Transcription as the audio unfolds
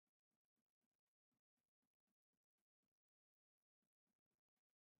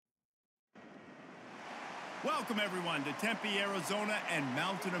Welcome, everyone, to Tempe, Arizona and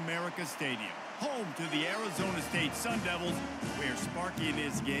Mountain America Stadium, home to the Arizona State Sun Devils, where Sparky and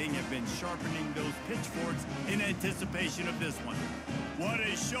his gang have been sharpening those pitchforks in anticipation of this one. What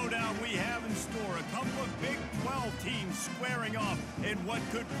a showdown we have in store. A couple of Big 12 teams squaring off in what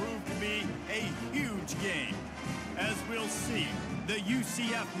could prove to be a huge game. As we'll see, the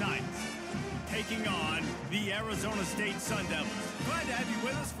UCF Knights taking on the Arizona State Sun Devils. Glad to have you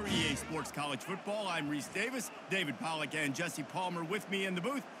with us for EA Sports College Football. I'm Reese Davis, David Pollack, and Jesse Palmer with me in the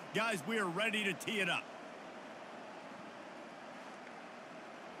booth. Guys, we are ready to tee it up.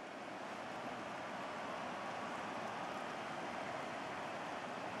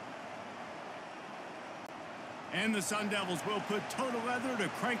 And the Sun Devils will put total leather to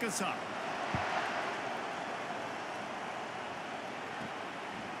crank us up.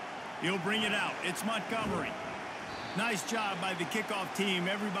 He'll bring it out. It's Montgomery. Nice job by the kickoff team.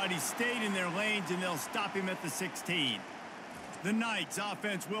 Everybody stayed in their lanes, and they'll stop him at the 16. The Knights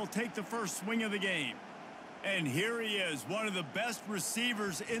offense will take the first swing of the game. And here he is, one of the best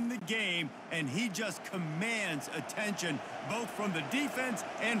receivers in the game, and he just commands attention both from the defense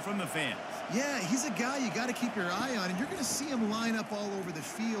and from the fans. Yeah, he's a guy you got to keep your eye on, and you're going to see him line up all over the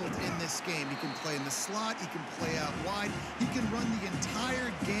field in this game. He can play in the slot, he can play out wide, he can run the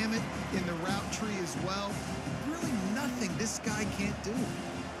entire gamut in the route tree as well. Really nothing this guy can't do.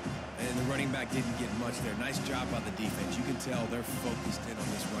 And the running back didn't get much there. Nice job by the defense. You can tell they're focused in on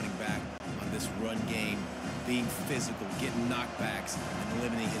this running back, on this run game, being physical, getting knockbacks, and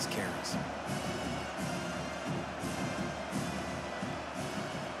limiting his carries.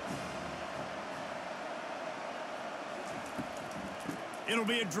 It'll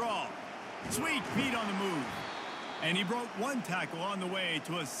be a draw. Sweet Pete on the move. And he broke one tackle on the way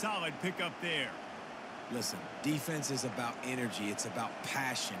to a solid pickup there. Listen, defense is about energy. It's about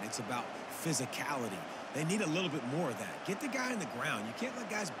passion. It's about physicality. They need a little bit more of that. Get the guy on the ground. You can't let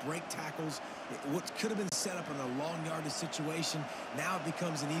guys break tackles. What could have been set up in a long yardage situation, now it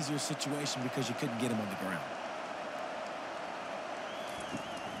becomes an easier situation because you couldn't get him on the ground.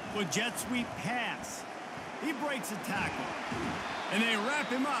 With jet sweep pass. He breaks a tackle. And they wrap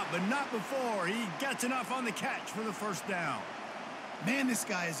him up, but not before he gets enough on the catch for the first down. Man, this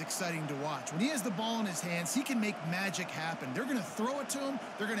guy is exciting to watch. When he has the ball in his hands, he can make magic happen. They're going to throw it to him.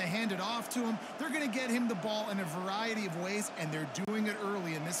 They're going to hand it off to him. They're going to get him the ball in a variety of ways, and they're doing it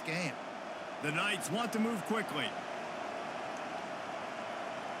early in this game. The Knights want to move quickly.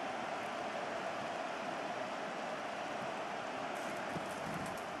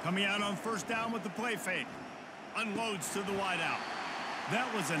 Coming out on first down with the play fake. Unloads to the wideout. That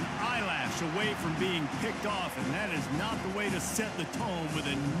was an eyelash away from being picked off, and that is not the way to set the tone with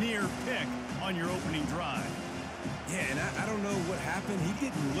a near pick on your opening drive. Yeah, and I don't know what happened. He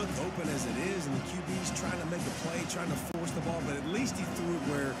didn't look open as it is, and the QB's trying to make a play, trying to force the ball, but at least he threw it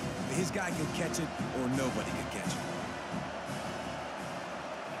where his guy could catch it or nobody could catch it.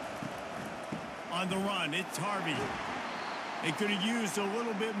 On the run, it's Harvey. They could have used a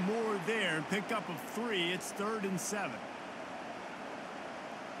little bit more there and picked up a 3. It's 3rd and 7.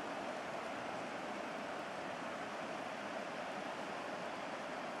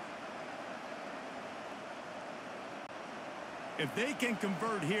 If they can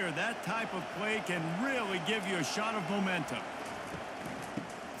convert here, that type of play can really give you a shot of momentum.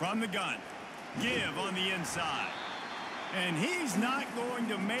 From the gun, give on the inside. And he's not going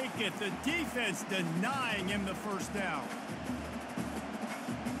to make it. The defense denying him the first down.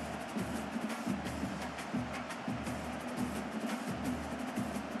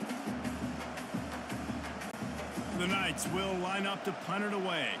 The Knights will line up to punt it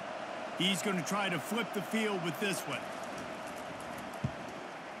away. He's going to try to flip the field with this one.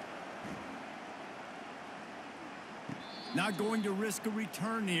 Not going to risk a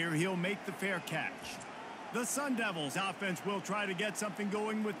return here. He'll make the fair catch. The Sun Devils offense will try to get something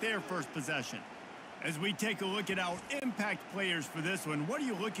going with their first possession. As we take a look at our impact players for this one, what are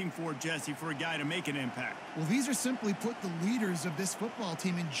you looking for, Jesse, for a guy to make an impact? Well, these are simply put the leaders of this football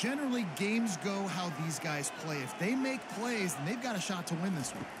team, and generally games go how these guys play. If they make plays, then they've got a shot to win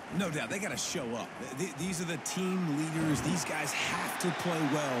this one. No doubt, they got to show up. These are the team leaders. These guys have to play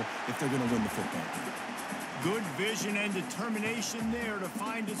well if they're going to win the football game. Good vision and determination there to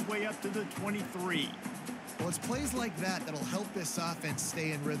find his way up to the 23. Well, it's plays like that that'll help this offense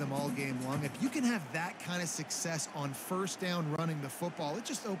stay in rhythm all game long. If you can have that kind of success on first down running the football, it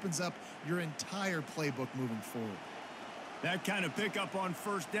just opens up your entire playbook moving forward. That kind of pickup on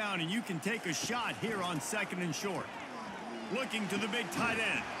first down, and you can take a shot here on 2nd and short. Looking to the big tight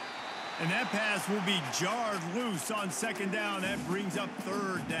end. And that pass will be jarred loose on 2nd down. That brings up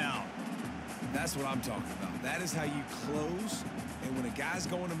 3rd down. That's what I'm talking about. That is how you close. And when a guy's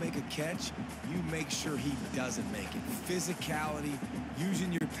going to make a catch, you make sure he doesn't make it. Physicality,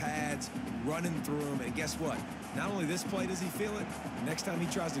 using your pads, running through them. And guess what? Not only this play does he feel it, next time he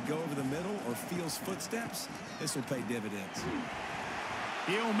tries to go over the middle or feels footsteps, this will pay dividends.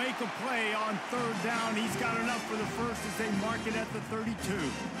 He'll make a play on third down. He's got enough for the first as they mark it at the 32.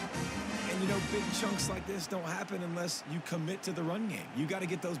 And, you know, big chunks like this don't happen unless you commit to the run game. You got to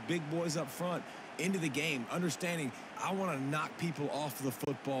get those big boys up front into the game, understanding I want to knock people off the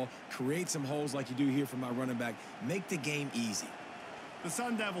football, create some holes like you do here for my running back, make the game easy. The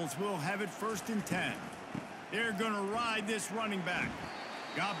Sun Devils will have it 1st and 10. They're going to ride this running back.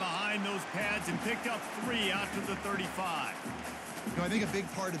 Got behind those pads and picked up 3 out to the 35. You know, I think a big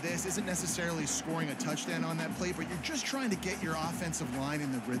part of this isn't necessarily scoring a touchdown on that play, but you're just trying to get your offensive line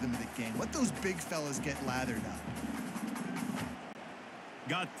in the rhythm of the game. Let those big fellas get lathered up.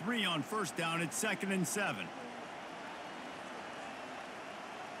 Got 3 on 1st down. It's 2nd and 7.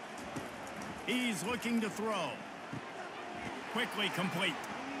 He's looking to throw. Quickly complete.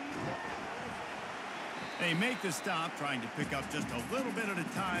 They make the stop, trying to pick up just a little bit at a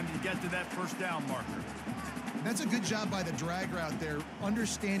time to get to that 1st down marker. That's a good job by the drag route there,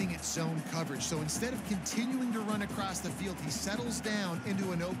 understanding its zone coverage. So instead of continuing to run across the field, he settles down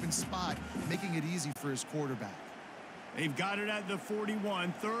into an open spot, making it easy for his quarterback. They've got it at the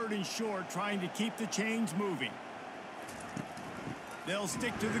 41, 3rd and short, trying to keep the chains moving. They'll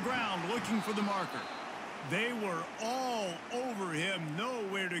stick to the ground, looking for the marker. They were all over him,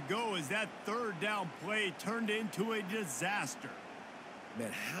 nowhere to go as that 3rd down play turned into a disaster.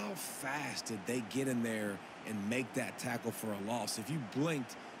 Man, how fast did they get in there and make that tackle for a loss? If you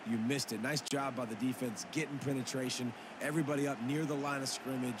blinked, you missed it. Nice job by the defense getting penetration, everybody up near the line of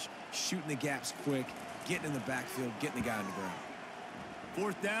scrimmage, shooting the gaps quick, getting in the backfield, getting the guy on the ground.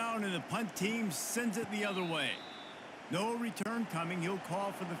 4th down, and the punt team sends it the other way. No return coming. He'll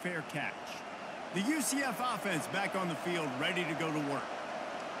call for the fair catch. The UCF offense back on the field, ready to go to work.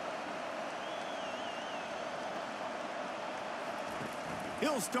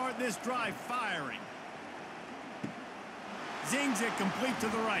 He'll start this drive firing. Zings it complete to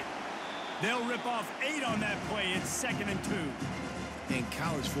the right. They'll rip off 8 on that play. It's 2nd and 2. In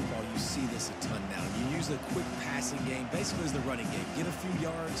college football, you see this a ton now. You use a quick passing game, basically as the running game. Get a few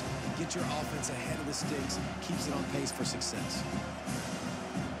yards, get your offense ahead of the sticks, keeps it on pace for success.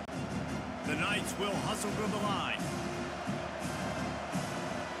 The Knights will hustle to the line.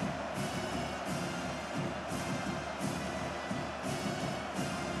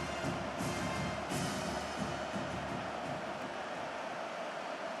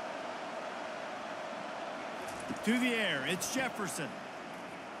 To the air, it's Jefferson.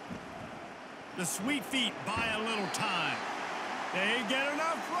 The sweet feet buy a little time. They get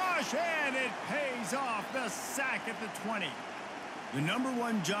enough rush, and it pays off. The sack at the 20. The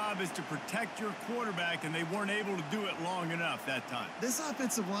 #1 job is to protect your quarterback, and they weren't able to do it long enough that time. This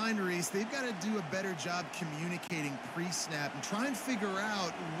offensive line, Reese, they've got to do a better job communicating pre-snap and try and figure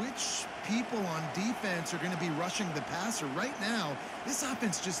out which people on defense are going to be rushing the passer. Right now, this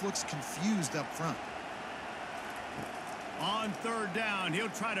offense just looks confused up front. On 3rd down, he'll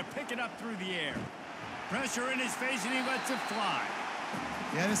try to pick it up through the air. Pressure in his face, and he lets it fly.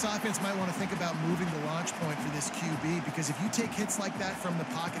 Yeah, this offense might want to think about moving the launch point for this QB, because if you take hits like that from the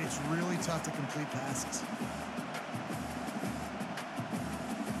pocket, it's really tough to complete passes.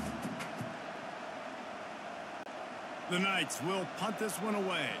 The Knights will punt this one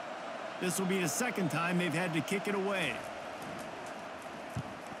away. This will be the 2nd time they've had to kick it away.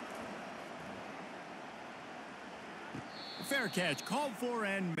 Fair catch called for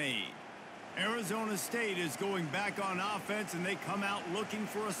and made. Arizona State is going back on offense, and they come out looking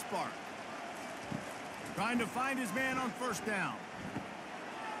for a spark. Trying to find his man on 1st down.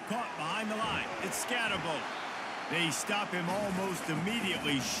 Caught behind the line. It's Scatterbo. They stop him almost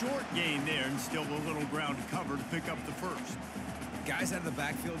immediately. Short gain there, and still a little ground to cover to pick up the 1st. Guys out of the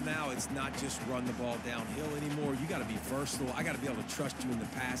backfield now, it's not just run the ball downhill anymore. You got to be versatile. I got to be able to trust you in the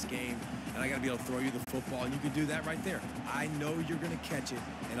pass game, and I got to be able to throw you the football, and you can do that right there. I know you're going to catch it,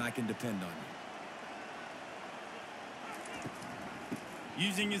 and I can depend on you.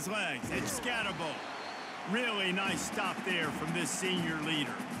 Using his legs, it's Scatterbo. Really nice stop there from this senior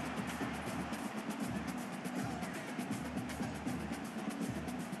leader.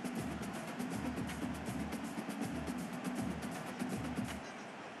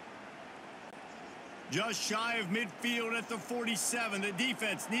 Just shy of midfield at the 47. The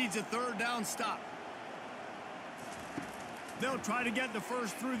defense needs a 3rd down stop. They'll try to get the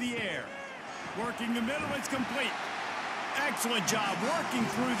 1st through the air. Working the middle, it's complete. Excellent job working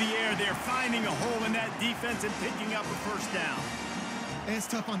through the air there, finding a hole in that defense and picking up a first down. And it's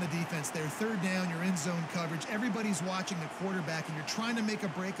tough on the defense there. Third down, you're in zone coverage. Everybody's watching the quarterback, and you're trying to make a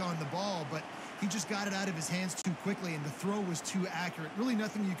break on the ball, but he just got it out of his hands too quickly, and the throw was too accurate. Really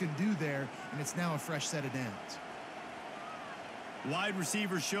nothing you can do there, and it's now a fresh set of downs. Wide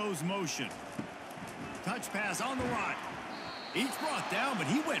receiver shows motion. Touch pass on the run. Each brought down, but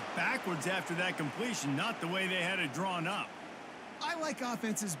he went backwards after that completion, not the way they had it drawn up. I like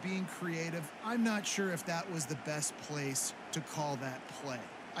offenses being creative. I'm not sure if that was the best place to call that play.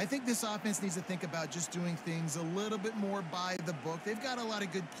 I think this offense needs to think about just doing things a little bit more by the book. They've got a lot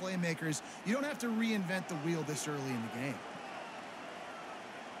of good playmakers. You don't have to reinvent the wheel this early in the game.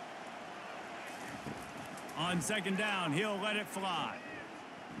 On second down, he'll let it fly.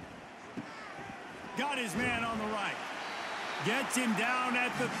 Got his man on the right. Gets him down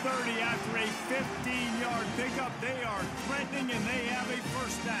at the 30 after a 15-yard pickup. They are threatening, and they have a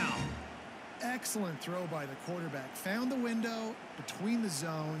first down. Excellent throw by the quarterback. Found the window between the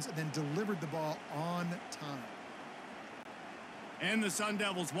zones and then delivered the ball on time. And the Sun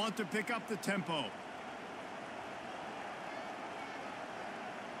Devils want to pick up the tempo.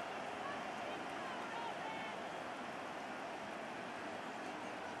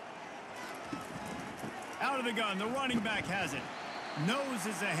 Out of the gun, the running back has it.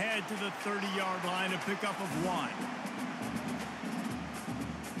 Noses ahead to the 30-yard line, a pickup of 1.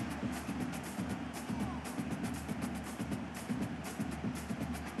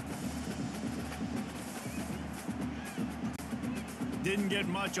 Didn't get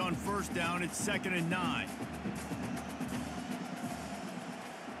much on first down. It's 2nd and 9.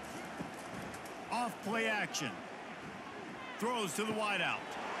 Off play action. Throws to the wideout.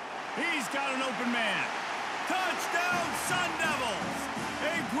 He's got an open man. Touchdown, Sun Devils!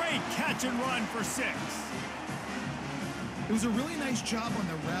 A great catch and run for 6. It was a really nice job on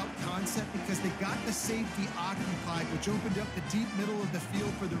the route concept because they got the safety occupied, which opened up the deep middle of the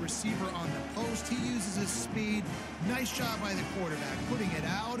field for the receiver on the post. He uses his speed. Nice job by the quarterback, putting it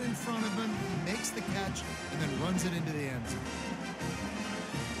out in front of him. He makes the catch and then runs it into the end zone.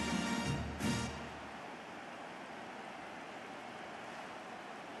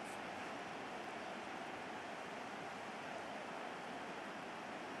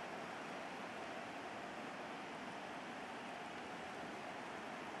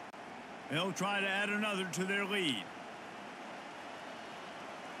 They'll try to add another to their lead.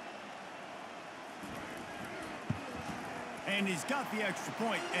 And he's got the extra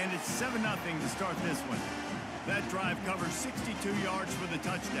point, and it's 7-0 to start this one. That drive covers 62 yards for the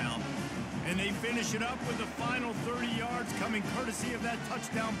touchdown. And they finish it up with the final 30 yards coming courtesy of that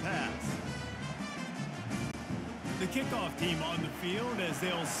touchdown pass. The kickoff team on the field as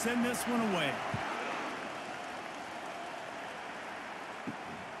they'll send this one away.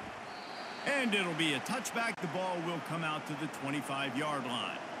 And it'll be a touchback. The ball will come out to the 25-yard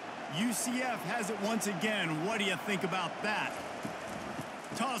line. UCF has it once again. What do you think about that?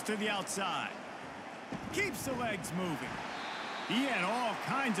 Toss to the outside. Keeps the legs moving. He had all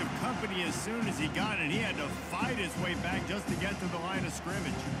kinds of company as soon as he got it. He had to fight his way back just to get to the line of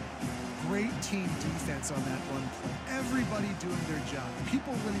scrimmage. Great team defense on that run play. Everybody doing their job.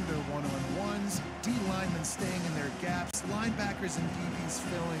 People winning their one-on-ones, D linemen staying in their gaps, linebackers and DBs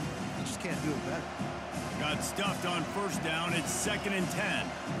filling. You just can't do it better. Got stuffed on first down. It's 2nd and 10.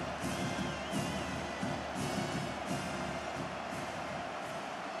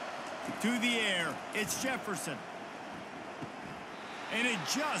 To the air, it's Jefferson. And it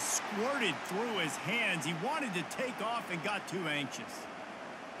just squirted through his hands. He wanted to take off and got too anxious.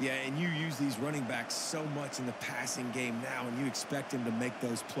 Yeah, and you use these running backs so much in the passing game now, and you expect him to make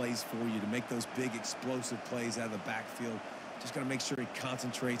those plays for you, to make those big explosive plays out of the backfield. Just got to make sure he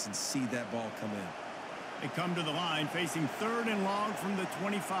concentrates and see that ball come in. They come to the line facing 3rd and long from the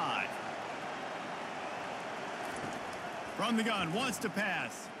 25. From the gun, wants to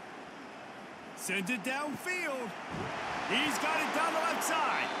pass. Sends it downfield. He's got it down the left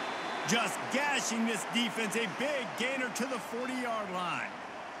side. Just gashing this defense. A big gainer to the 40-yard line.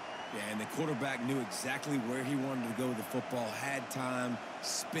 Yeah, and the quarterback knew exactly where he wanted to go with the football, had time,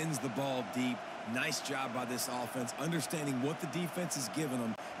 spins the ball deep. Nice job by this offense, understanding what the defense is giving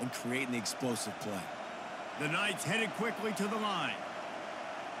them and creating the explosive play. The Knights headed quickly to the line.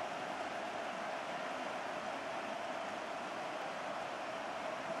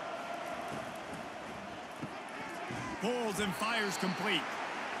 Pulls and fires complete.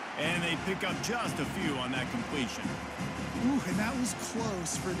 And they pick up just a few on that completion. Ooh, and that was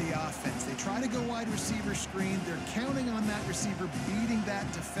close for the offense. They try to go wide receiver screen. They're counting on that receiver beating that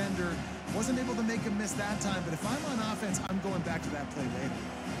defender. Wasn't able to make him miss that time, but if I'm on offense, I'm going back to that play later.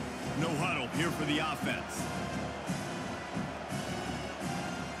 No huddle here for the offense.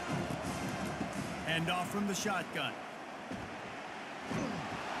 Hand off from the shotgun.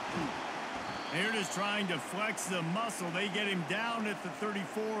 They're just trying to flex the muscle. They get him down at the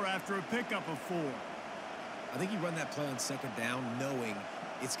 34 after a pickup of 4. I think you run that play on second down knowing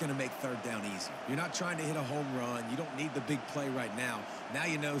it's going to make third down easy. You're not trying to hit a home run. You don't need the big play right now. Now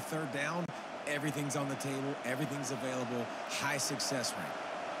you know third down, everything's on the table, everything's available, high success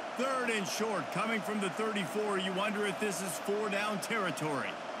rate. 3rd and short coming from the 34. You wonder if this is 4-down territory.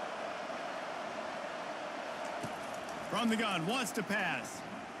 From the gun, wants to pass.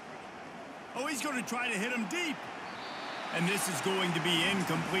 Oh, he's going to try to hit him deep. And this is going to be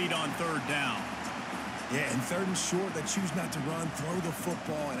incomplete on 3rd down. Yeah, and 3rd and short, they choose not to run, throw the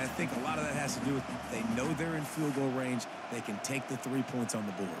football, and I think a lot of that has to do with they know they're in field goal range. They can take the 3 points on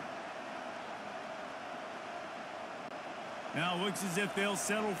the board. Now looks as if they'll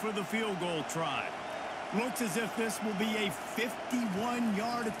settle for the field goal try. Looks as if this will be a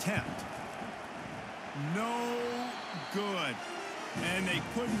 51-yard attempt. No good. And they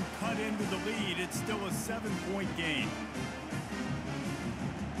couldn't cut into the lead. It's still a 7-point game.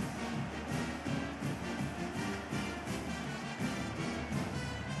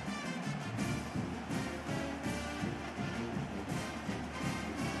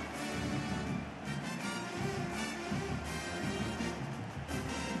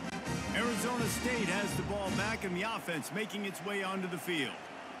 Arizona State has the ball back in the offense, making its way onto the field.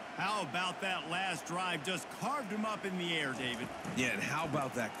 How about that last drive? Just carved him up in the air, David. Yeah, and how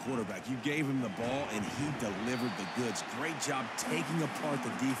about that quarterback? You gave him the ball, and he delivered the goods. Great job taking apart the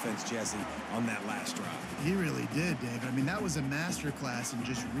defense, Jesse, on that last drive. He really did, Dave. I mean, that was a masterclass in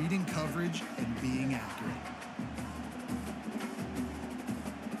just reading coverage and being accurate.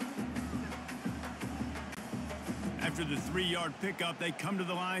 After the 3-yard pickup, they come to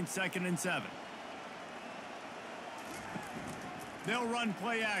the line, 2nd and 7. They'll run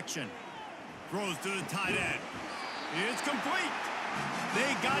play action. Throws to the tight end. It's complete.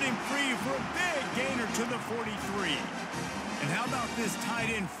 They got him free for a big gainer to the 43. And how about this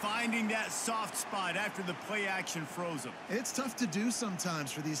tight end finding that soft spot after the play action froze him? It's tough to do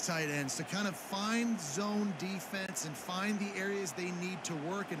sometimes for these tight ends to kind of find zone defense and find the areas they need to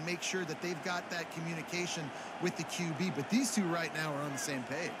work and make sure that they've got that communication with the QB. But these two right now are on the same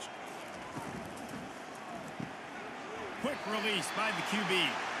page. Quick release by the QB.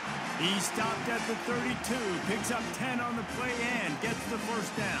 He stopped at the 32, picks up 10 on the play and gets the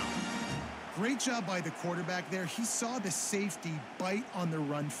 1st down. Great job by the quarterback there. He saw the safety bite on the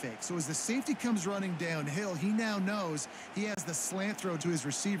run fake. So as the safety comes running downhill, he now knows he has the slant throw to his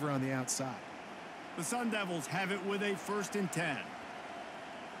receiver on the outside. The Sun Devils have it with a 1st and 10.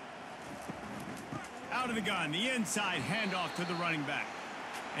 Out of the gun, the inside handoff to the running back.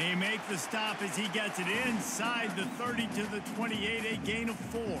 And he makes the stop as he gets it inside the 30 to the 28, a gain of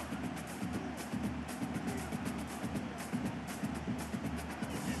 4.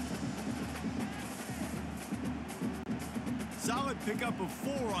 Solid pickup of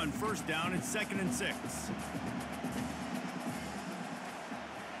 4 on 1st down. It's 2nd and 6.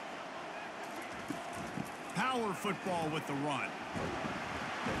 Power football with the run.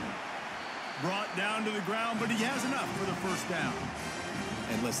 Brought down to the ground, but he has enough for the 1st down.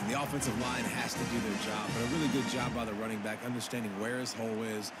 And listen, the offensive line has to do their job, but a really good job by the running back, understanding where his hole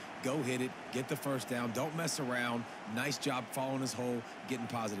is. Go hit it, get the 1st down, don't mess around. Nice job following his hole, getting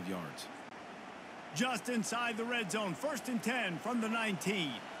positive yards. Just inside the red zone, 1st and 10 from the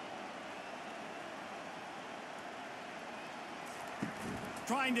 19.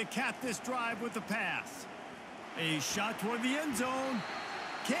 Trying to cap this drive with the pass. A shot toward the end zone.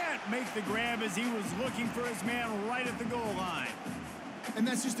 Can't make the grab as he was looking for his man right at the goal line. And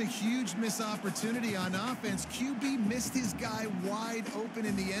that's just a huge missed opportunity on offense. QB missed his guy wide open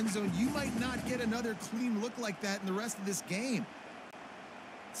in the end zone. You might not get another clean look like that in the rest of this game.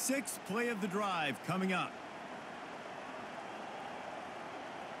 6th play of the drive coming up.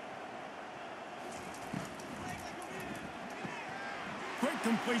 Quick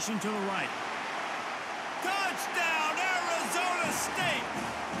completion to the right. Touchdown, Arizona State!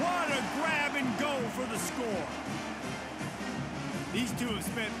 What a grab and go for the score. These two have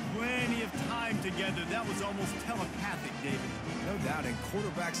spent plenty of time together. That was almost telepathic, David. No doubt, and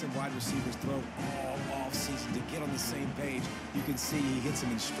quarterbacks and wide receivers throw all offseason to get on the same page. You can see he hits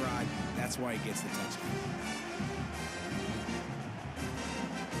him in stride. That's why he gets the touchdown.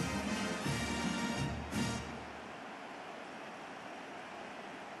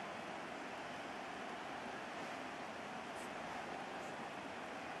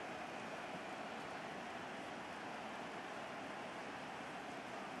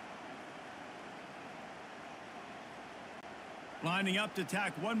 Lining up to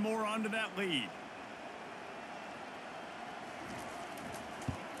tack one more onto that lead.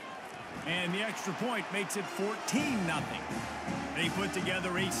 And the extra point makes it 14-0. They put together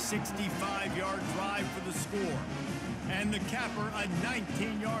a 65-yard drive for the score. And the capper, a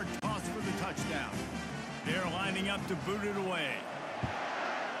 19-yard toss for the touchdown. They're lining up to boot it away.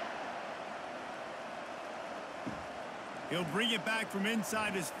 He'll bring it back from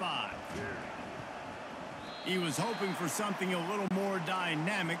inside his 5. He was hoping for something a little more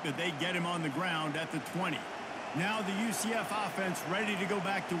dynamic, but they get him on the ground at the 20. Now the UCF offense ready to go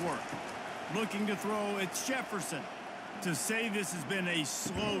back to work. Looking to throw, it's Jefferson. To say this has been a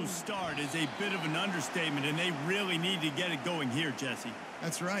slow start is a bit of an understatement, and they really need to get it going here, Jesse.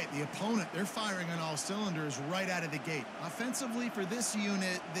 That's right. The opponent, they're firing on all cylinders right out of the gate. Offensively, for this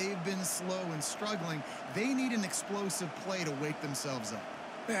unit, they've been slow and struggling. They need an explosive play to wake themselves up.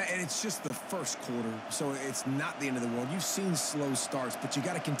 Yeah, and it's just the first quarter, so it's not the end of the world. You've seen slow starts, but you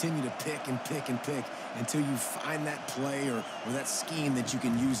got to continue to pick and pick and pick until you find that play or that scheme that you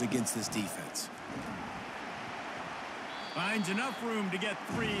can use against this defense. Finds enough room to get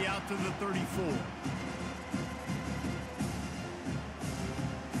 3 out to the 34.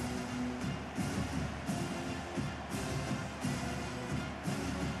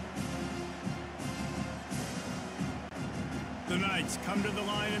 The Knights come to the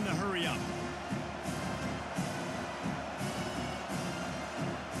line in the hurry-up.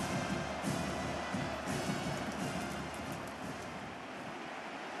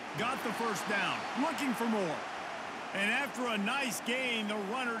 Got the first down, looking for more. And after a nice gain, the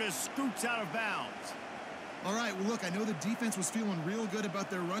runner just scoots out of bounds. All right, well, look, I know the defense was feeling real good about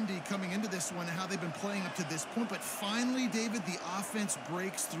their run D coming into this one and how they've been playing up to this point. But finally, David, the offense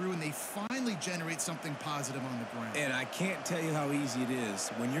breaks through and they finally generate something positive on the ground. And I can't tell you how easy it is.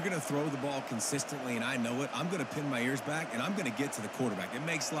 When you're going to throw the ball consistently, and I know it, I'm going to pin my ears back and I'm going to get to the quarterback. It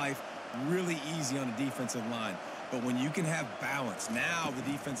makes life really easy on the defensive line. But when you can have balance, now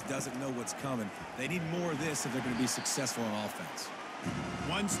the defense doesn't know what's coming. They need more of this if they're going to be successful on offense.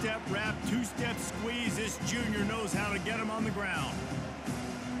 One-step wrap, two-step squeeze. This junior knows how to get him on the ground.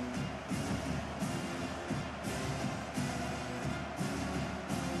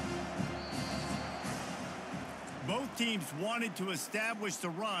 Both teams wanted to establish the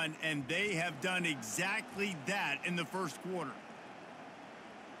run, and they have done exactly that in the first quarter.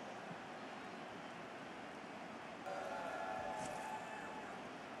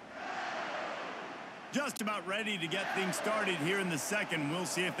 Just about ready to get things started here in the second. We'll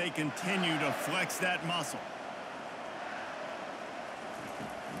see if they continue to flex that muscle.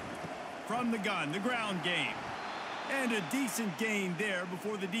 From the gun, the ground game. And a decent gain there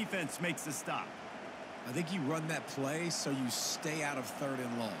before the defense makes the stop. I think you run that play so you stay out of 3rd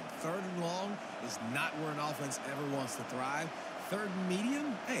and long. 3rd and long is not where an offense ever wants to thrive. 3rd and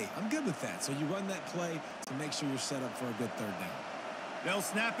medium, hey, I'm good with that. So you run that play to make sure you're set up for a good 3rd down. They'll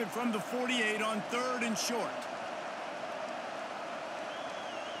snap it from the 48 on 3rd and short.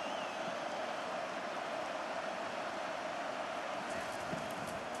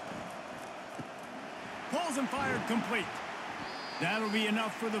 Pulls and fired complete. That'll be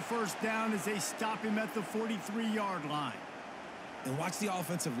enough for the first down as they stop him at the 43-yard line. And watch the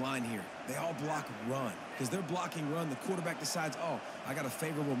offensive line here. They all block run. Because they're blocking run, the quarterback decides, oh, I got a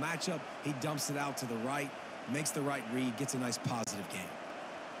favorable matchup. He dumps it out to the right, makes the right read, gets a nice positive gain.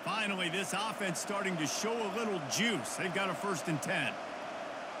 Finally, this offense starting to show a little juice. They've got a 1st and 10.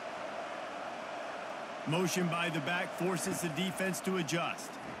 Motion by the back forces the defense to adjust.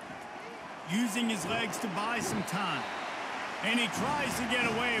 Using his legs to buy some time. And he tries to get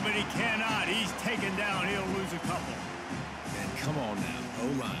away, but he cannot. He's taken down. He'll lose a couple. And come on now,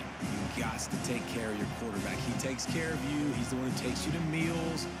 O-line. You got to take care of your quarterback. He takes care of you. He's the one who takes you to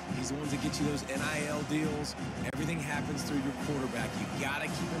meals. He's the one that gets you those NIL deals. Everything happens through your quarterback. You got to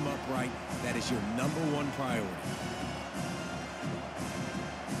keep him upright. That is your #1 priority.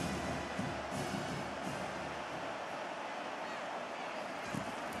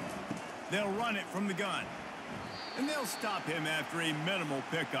 They'll run it from the gun. And they'll stop him after a minimal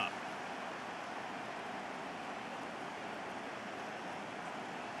pickup.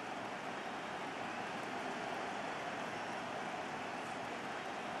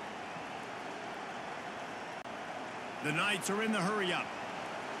 The Knights are in the hurry-up.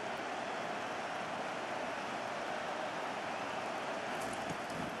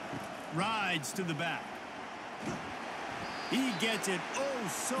 Rides to the back. He gets it oh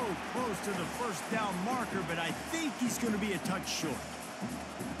so close to the first down marker, but I think he's going to be a touch short.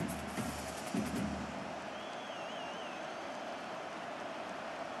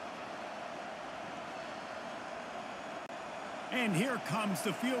 And here comes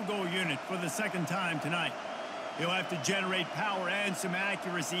the field goal unit for the second time tonight. He'll have to generate power and some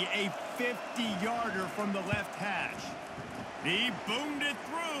accuracy. A 50-yarder from the left hash. He boomed it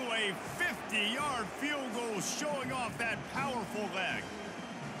through. A 50-yard field goal showing off that powerful leg.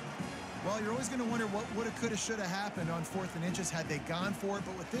 Well, you're always going to wonder what woulda, coulda, shoulda happened on 4th and inches had they gone for it.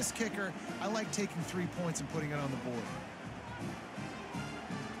 But with this kicker, I like taking 3 points and putting it on the board.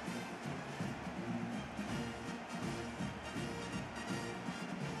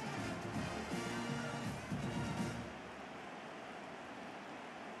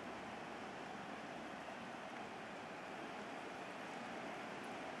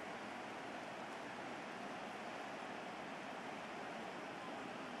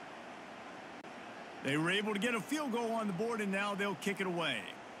 They were able to get a field goal on the board, and now they'll kick it away.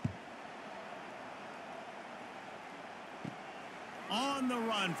 On the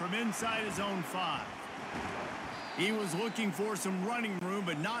run from inside his own 5. He was looking for some running room,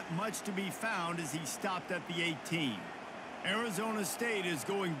 but not much to be found as he stopped at the 18. Arizona State is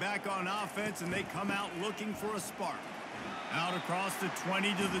going back on offense, and they come out looking for a spark. Out across the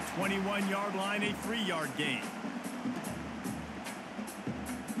 20 to the 21-yard line, a 3-yard gain.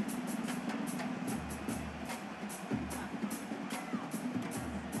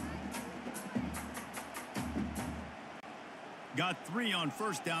 Got 3 on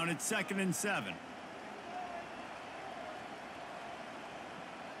first down at 2nd and 7.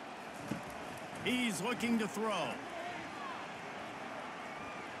 He's looking to throw.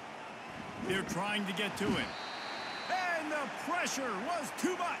 They're trying to get to it. And the pressure was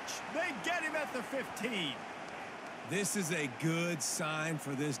too much. They get him at the 15. This is a good sign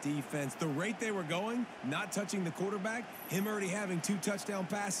for this defense. The rate they were going, not touching the quarterback, him already having 2 touchdown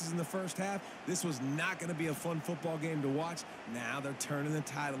passes in the first half, this was not going to be a fun football game to watch. Now they're turning the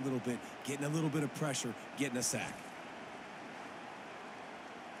tide a little bit, getting a little bit of pressure, getting a sack.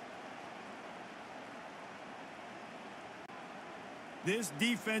 This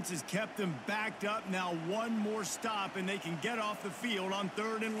defense has kept them backed up. Now one more stop, and they can get off the field on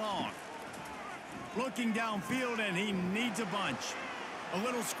 3rd and long. Looking downfield, and he needs a bunch. A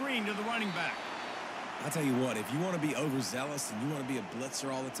little screen to the running back. I'll tell you what, if you want to be overzealous and you want to be a blitzer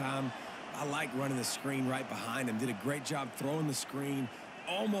all the time, I like running the screen right behind him. Did a great job throwing the screen.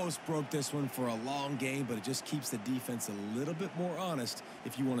 Almost broke this one for a long game, but it just keeps the defense a little bit more honest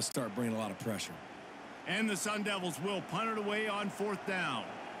if you want to start bringing a lot of pressure. And the Sun Devils will punt it away on 4th down.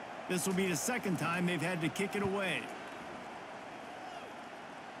 This will be the second time they've had to kick it away.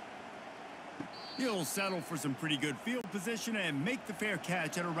 He'll settle for some pretty good field position and make the fair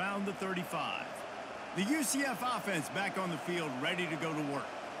catch at around the 35. The UCF offense back on the field, ready to go to work.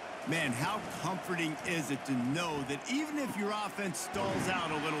 Man, how comforting is it to know that even if your offense stalls out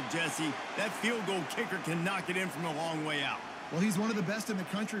a little, Jesse, that field goal kicker can knock it in from a long way out. Well, he's one of the best in the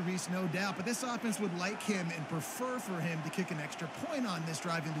country, Reese, no doubt. But this offense would like him and prefer for him to kick an extra point on this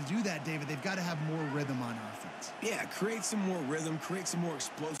drive. And to do that, David, they've got to have more rhythm on offense. Yeah, create some more rhythm, create some more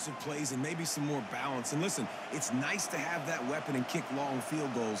explosive plays, and maybe some more balance. And listen, it's nice to have that weapon and kick long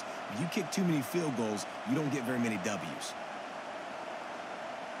field goals. If you kick too many field goals, you don't get very many W's.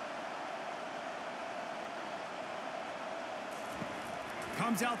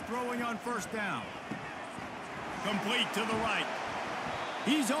 Comes out throwing on 1st down. Complete to the right.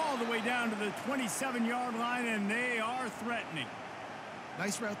 He's all the way down to the 27-yard line, and they are threatening.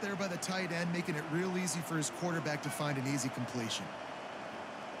 Nice route there by the tight end, making it real easy for his quarterback to find an easy completion.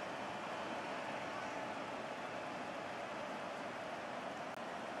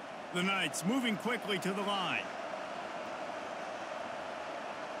 The Knights moving quickly to the line.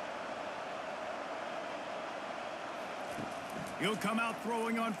 He'll come out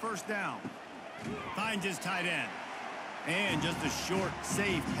throwing on 1st down. Finds his tight end. And just a short,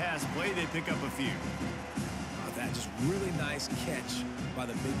 safe pass play. They pick up a few. That just really nice catch by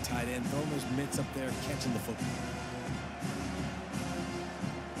the big tight end. Throwing those mitts up there, catching the football.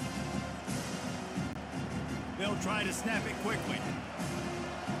 They'll try to snap it quickly.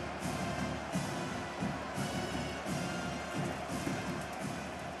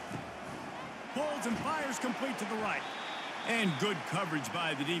 Pulls and fires complete to the right. And good coverage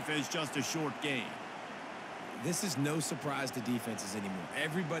by the defense, just a short gain. This is no surprise to defenses anymore.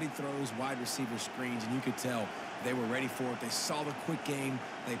 Everybody throws wide receiver screens, and you could tell they were ready for it. They saw the quick game.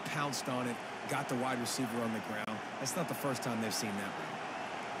 They pounced on it, got the wide receiver on the ground. That's not the first time they've seen that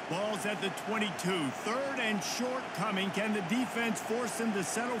one. Ball's at the 22. 3rd and short coming. Can the defense force them to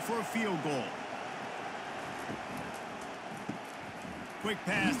settle for a field goal? Quick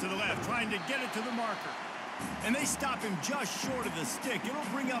pass to the left, trying to get it to the marker. And they stop him just short of the stick. It'll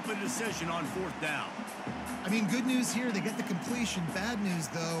bring up a decision on 4th down. I mean, good news here, they get the completion. Bad news,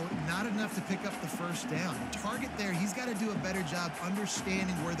 though, not enough to pick up the 1st down. The target there, he's got to do a better job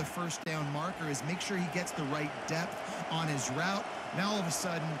understanding where the 1st down marker is, make sure he gets the right depth on his route. Now, all of a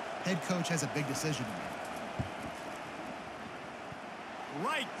sudden, head coach has a big decision to make.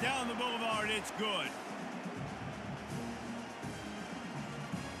 Right down the boulevard, it's good.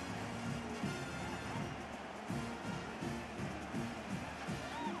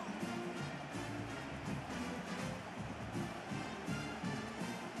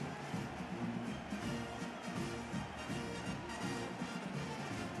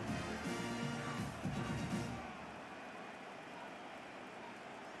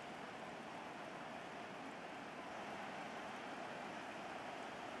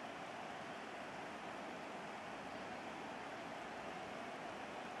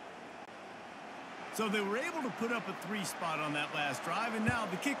 So they were able to put up a 3 spot on that last drive, and now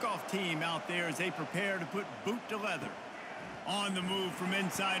the kickoff team out there as they prepare to put boot to leather. On the move from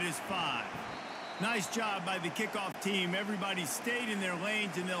inside his 5. Nice job by the kickoff team. Everybody stayed in their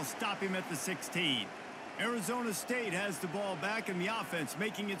lanes, and they'll stop him at the 16. Arizona State has the ball back, and the offense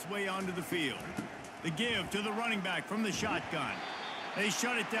making its way onto the field. The give to the running back from the shotgun. They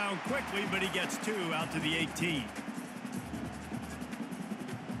shut it down quickly, but he gets 2 out to the 18.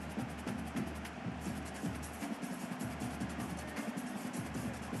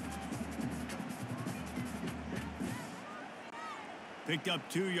 Picked up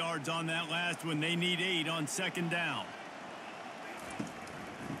 2 yards on that last one. They need 8 on 2nd down.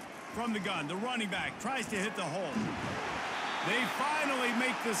 From the gun, the running back tries to hit the hole. They finally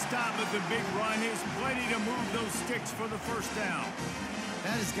make the stop at the big run. There's plenty to move those sticks for the 1st down.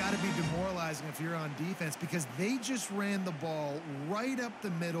 That has got to be demoralizing if you're on defense, because they just ran the ball right up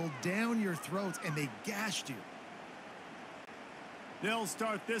the middle, down your throats, and they gashed you. They'll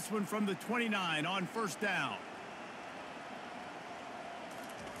start this one from the 29 on 1st down.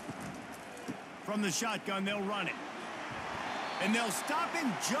 From the shotgun, they'll run it. And they'll stop him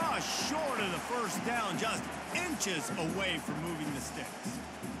just short of the 1st down, just inches away from moving the sticks.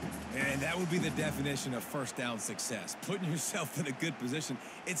 And that would be the definition of 1st down success. Putting yourself in a good position.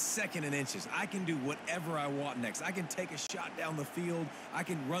 It's 2nd and inches. I can do whatever I want next. I can take a shot down the field. I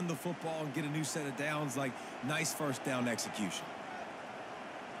can run the football and get a new set of downs. Like, nice 1st down execution.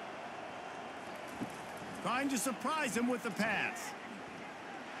 Trying to surprise him with the pass.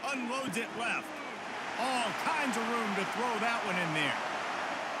 Unloads it left. All kinds of room to throw that one in there.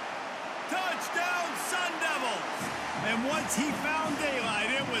 Touchdown, Sun Devils! And once he found daylight,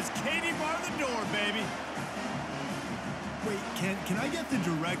 it was Katie bar the door, baby. Wait, can I get the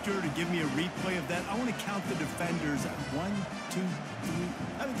director to give me a replay of that? I want to count the defenders at 1, 2, 3.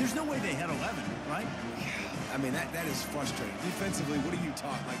 I mean, there's no way they had 11, right? I mean, that is frustrating. Defensively, what are you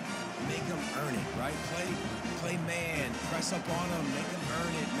talking? Like, make them earn it, right? Play man, press up on them, make them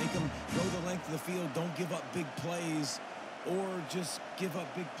earn it, make them go the length of the field, don't give up big plays, or just give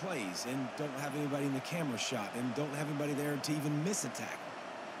up big plays and don't have anybody in the camera shot and don't have anybody there to even miss a tackle.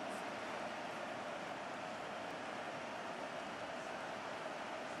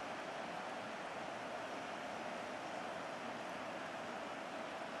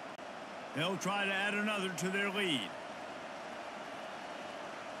 They'll try to add another to their lead.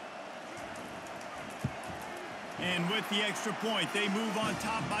 And with the extra point, they move on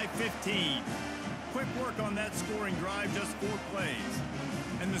top by 15. Quick work on that scoring drive, just 4 plays.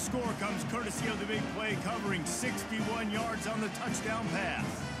 And the score comes courtesy of the big play, covering 61 yards on the touchdown pass.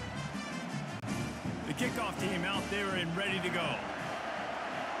 The kickoff team out there and ready to go.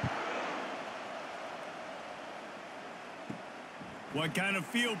 What kind of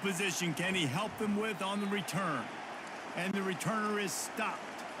field position can he help them with on the return? And the returner is stopped.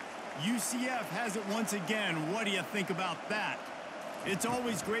 UCF has it once again. What do you think about that? It's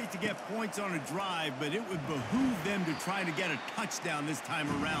always great to get points on a drive, but it would behoove them to try to get a touchdown this time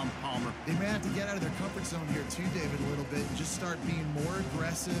around, Palmer. They may have to get out of their comfort zone here too, David, a little bit, and just start being more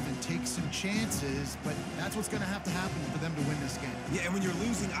aggressive and take some chances, but that's what's going to happen for them to win this game. Yeah, and when you're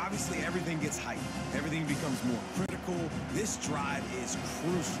losing, obviously everything gets heightened. Everything becomes more critical. This drive is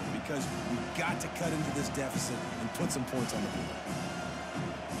crucial because you've got to cut into this deficit and put some points on the board.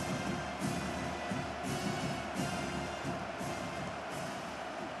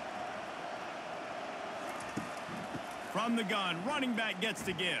 From the gun, running back gets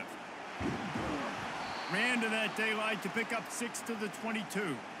the give. Ran to that daylight to pick up 6 to the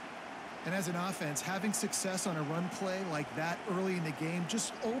 22. And as an offense, having success on a run play like that early in the game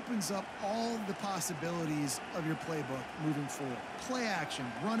just opens up all the possibilities of your playbook moving forward. Play action,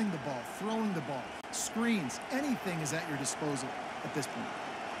 running the ball, throwing the ball, screens, anything is at your disposal at this point.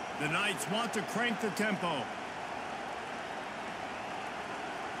 The Knights want to crank the tempo.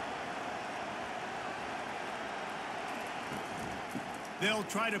 They'll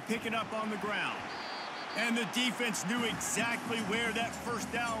try to pick it up on the ground. And the defense knew exactly where that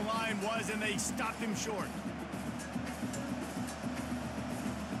first down line was, and they stopped him short.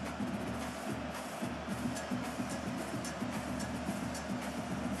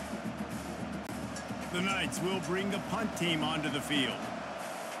 The Knights will bring the punt team onto the field.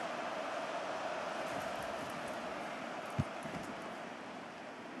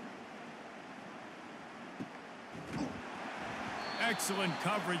 Excellent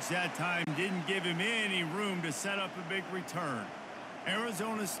coverage that time. Didn't give him any room to set up a big return.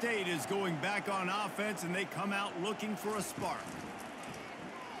 Arizona State is going back on offense, and they come out looking for a spark.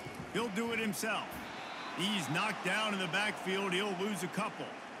 He'll do it himself. He's knocked down in the backfield. He'll lose a couple.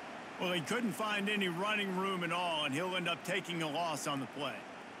 Well, he couldn't find any running room at all, and he'll end up taking a loss on the play.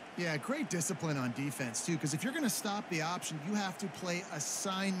 Yeah, great discipline on defense, too, because if you're going to stop the option, you have to play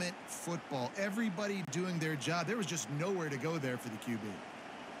assignment football. Everybody doing their job. There was just nowhere to go there for the QB.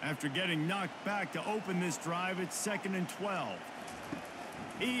 After getting knocked back to open this drive, it's 2nd and 12.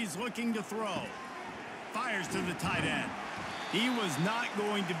 He's looking to throw. Fires to the tight end. He was not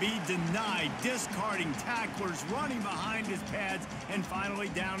going to be denied, discarding tacklers, running behind his pads, and finally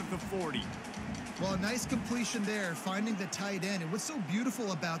down at the 40. Well, a nice completion there, finding the tight end. And what's so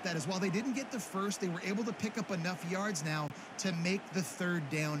beautiful about that is while they didn't get the first, they were able to pick up enough yards now to make the third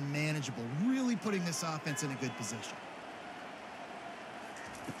down manageable, really putting this offense in a good position.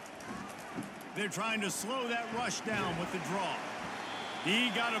 They're trying to slow that rush down with the draw. He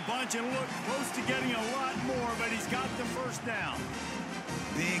got a bunch and looked close to getting a lot more, but he's got the first down.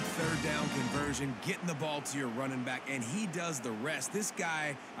 Big third down conversion, getting the ball to your running back, and he does the rest. This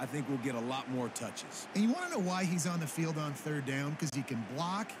guy, I think, will get a lot more touches. And you want to know why he's on the field on third down? Because he can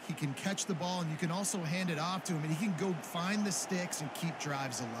block, he can catch the ball, and you can also hand it off to him, and he can go find the sticks and keep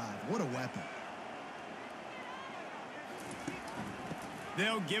drives alive. What a weapon.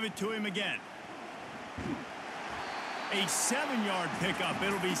 They'll give it to him again. A 7-yard pickup.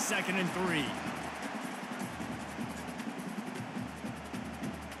 It'll be 2nd and 3.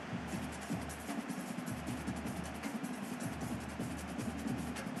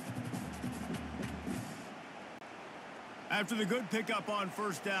 After the good pickup on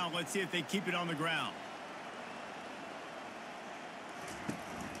first down, let's see if they keep it on the ground.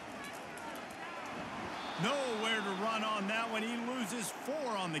 Nowhere to run on that one. He loses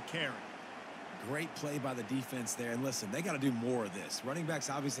 4 on the carry. Great play by the defense there. And listen, they got to do more of this. Running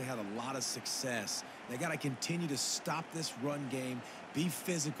backs obviously had a lot of success. They got to continue to stop this run game, be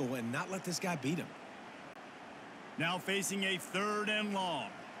physical, and not let this guy beat him. Now facing a 3rd and long.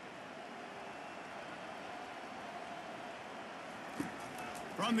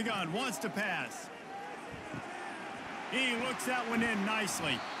 From the gun, wants to pass. He looks that one in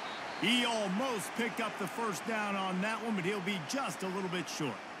nicely. He almost picked up the first down on that one, but he'll be just a little bit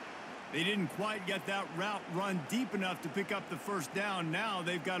short. They didn't quite get that route run deep enough to pick up the first down. Now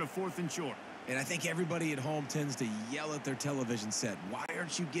they've got a 4th and short. And I think everybody at home tends to yell at their television set. Why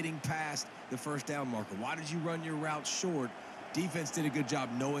aren't you getting past the first down marker? Why did you run your route short? Defense did a good job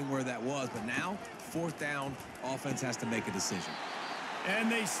knowing where that was. But now, 4th down, offense has to make a decision.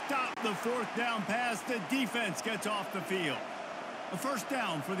 And they stop the 4th down pass. The defense gets off the field. A first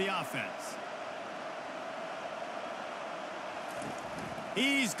down for the offense.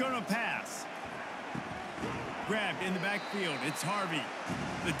 He's going to pass. Grabbed in the backfield. It's Harvey.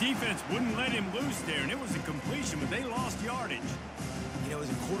 The defense wouldn't let him loose there, and it was a completion, but they lost yardage. You know, as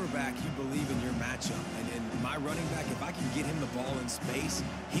a quarterback, you believe in your matchup. And my running back, if I can get him the ball in space,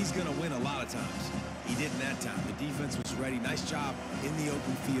 he's going to win a lot of times. He didn't that time. The defense was ready. Nice job in the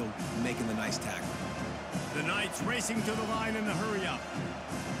open field making the nice tackle. The Knights racing to the line in the hurry-up.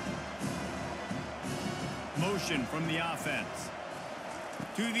 Motion from the offense.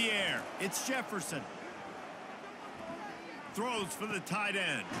 To the air. It's Jefferson. Throws for the tight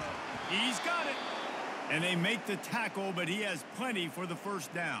end. He's got it. And they make the tackle, but he has plenty for the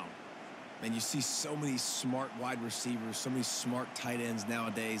first down. And you see so many smart wide receivers, so many smart tight ends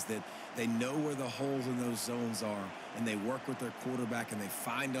nowadays that they know where the holes in those zones are, and they work with their quarterback, and they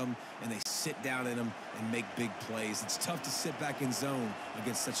find them, and they sit down in them and make big plays. It's tough to sit back in zone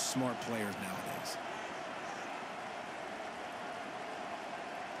against such smart players nowadays.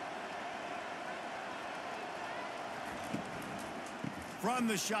 From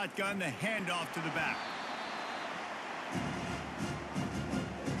the shotgun, the handoff to the back.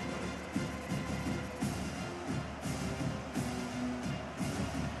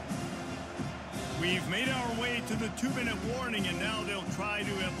 We've made our way to the 2-minute warning, and now they'll try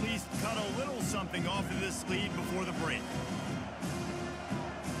to at least cut a little something off of this lead before the break.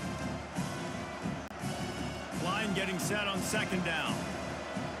 Line getting set on 2nd down.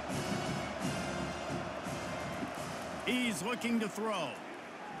 He's looking to throw.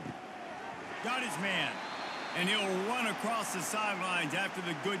 Got his man. And he'll run across the sidelines after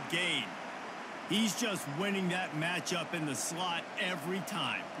the good gain. He's just winning that matchup in the slot every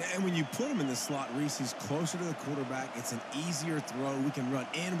time. And when you put him in the slot, Reese, he's closer to the quarterback. It's an easier throw. We can run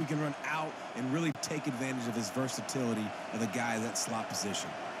in, we can run out, and really take advantage of his versatility of the guy in that slot position.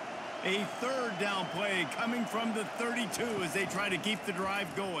 A 3rd down play coming from the 32 as they try to keep the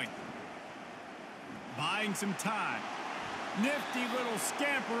drive going. Buying some time. Nifty little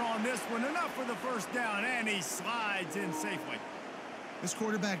scamper on this one. Enough for the 1st down, and he slides in safely. This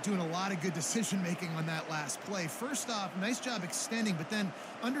quarterback doing a lot of good decision-making on that last play. First off, nice job extending, but then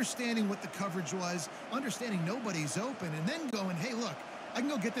understanding what the coverage was, understanding nobody's open, and then going, hey, look, I can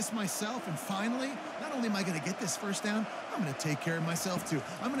go get this myself, and finally, not only am I going to get this 1st down, I'm going to take care of myself, too.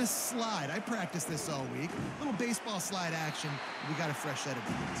 I'm going to slide. I practiced this all week. Little baseball slide action. We got a fresh set of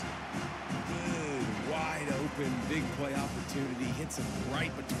hands. Good, wide open, big play opportunity. Hits him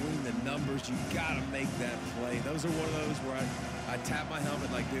right between the numbers. You got to make that play. Those are one of those where I tap my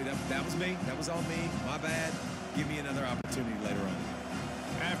helmet like, dude, that was me. That was on me. My bad. Give me another opportunity later on.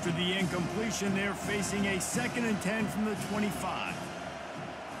 After the incompletion, they're facing a 2nd and 10 from the 25.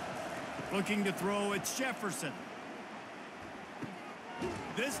 Looking to throw, it's Jefferson.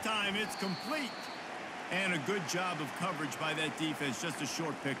 This time it's complete. And a good job of coverage by that defense, just a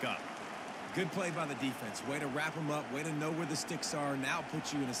short pickup. Good play by the defense. Way to wrap them up. Way to know where the sticks are. Now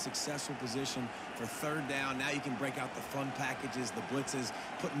put you in a successful position for 3rd down. Now you can break out the fun packages, the blitzes,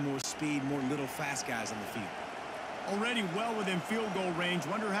 putting more speed, more little fast guys on the field. Already well within field goal range.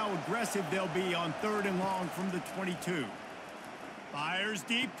 Wonder how aggressive they'll be on 3rd and long from the 22. Fires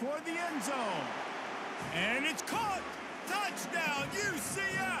deep toward the end zone. And it's caught. Touchdown,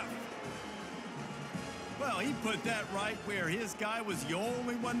 UCF. Well, he put that right where his guy was the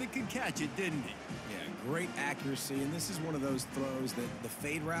only one that could catch it, didn't he? Yeah, great accuracy. And this is one of those throws that the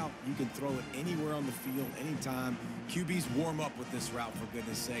fade route, you can throw it anywhere on the field, anytime. QBs warm up with this route, for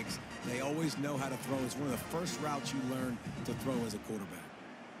goodness sakes. They always know how to throw. It's one of the first routes you learn to throw as a quarterback.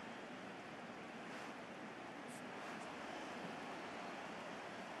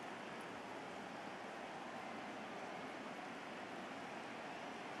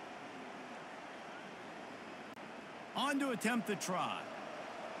 On to attempt the try.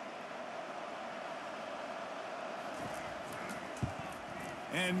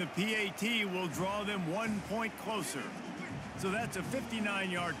 And the PAT will draw them 1 point closer. So that's a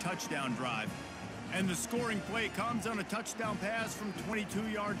 59-yard touchdown drive. And the scoring play comes on a touchdown pass from 22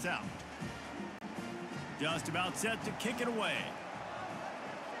 yards out. Just about set to kick it away.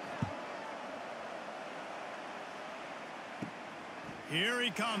 Here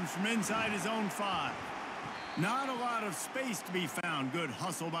he comes from inside his own 5. Not a lot of space to be found. Good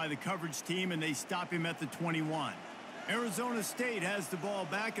hustle by the coverage team, and they stop him at the 21. Arizona State has the ball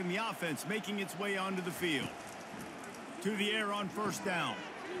back, and the offense making its way onto the field. To the air on 1st down.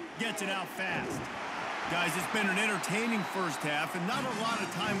 Gets it out fast. Guys, it's been an entertaining 1st half, and not a lot of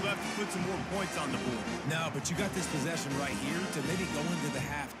time left to put some more points on the board. No, but you got this possession right here to maybe go into the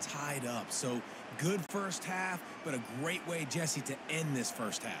half tied up. So good 1st half, but a great way, Jesse, to end this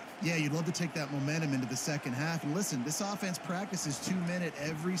 1st half. Yeah, you'd love to take that momentum into the 2nd half. And listen, this offense practices 2-minute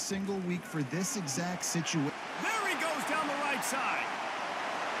every single week for this exact situation. There he goes down the right side.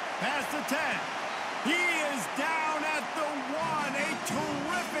 Past the 10. He is down at the 1. A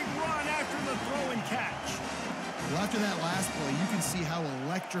terrific run after the throw and catch. Well, after that last play, you can see how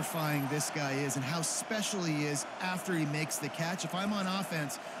electrifying this guy is and how special he is after he makes the catch. If I'm on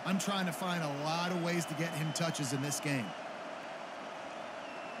offense, I'm trying to find a lot of ways to get him touches in this game.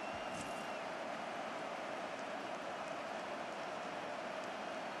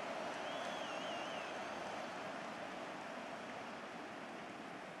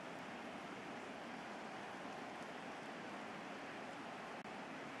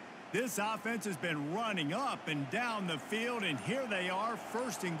 This offense has been running up and down the field, and here they are,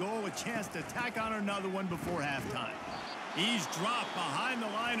 1st and goal, a chance to tack on another one before halftime. He's dropped behind the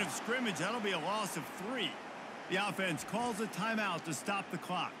line of scrimmage. That'll be a loss of 3. The offense calls a timeout to stop the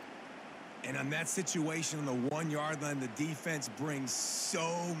clock. And on that situation on the 1-yard line, the defense brings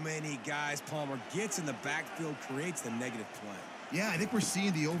so many guys. Palmer gets in the backfield, creates the negative play. Yeah, I think we're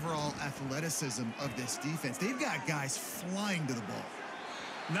seeing the overall athleticism of this defense. They've got guys flying to the ball.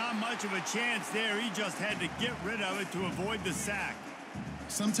 Not much of a chance there. He just had to get rid of it to avoid the sack.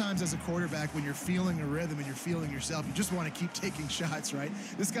 Sometimes as a quarterback, when you're feeling a rhythm and you're feeling yourself, you just want to keep taking shots, right?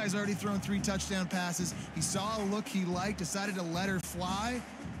 This guy's already thrown 3 touchdown passes. He saw a look he liked, decided to let her fly.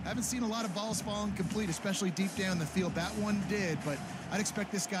 Haven't seen a lot of balls falling complete, especially deep down the field. That one did, but I'd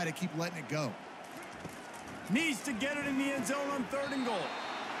expect this guy to keep letting it go. Needs to get it in the end zone on 3rd and goal.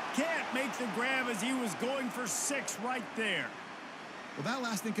 Can't make the grab as he was going for 6 right there. Well, that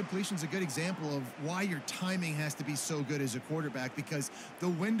last incompletion is a good example of why your timing has to be so good as a quarterback, because the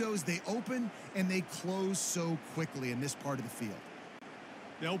windows, they open and they close so quickly in this part of the field.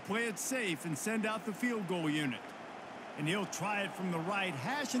 They'll play it safe and send out the field goal unit. And he'll try it from the right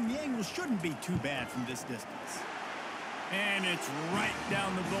hash, and the angle shouldn't be too bad from this distance. And it's right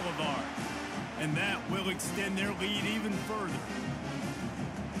down the boulevard. And that will extend their lead even further.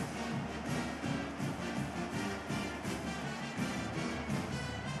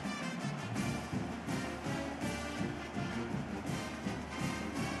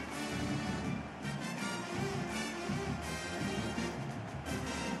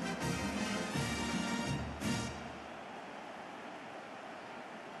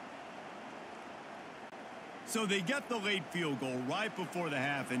 So they get the late field goal right before the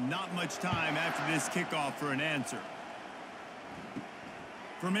half, and not much time after this kickoff for an answer.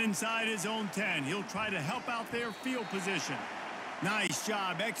 From inside his own 10, he'll try to help out their field position. Nice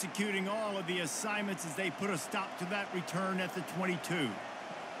job executing all of the assignments as they put a stop to that return at the 22.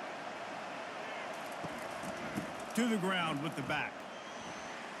 To the ground with the back.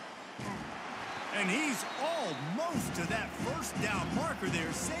 And he's almost to that first down marker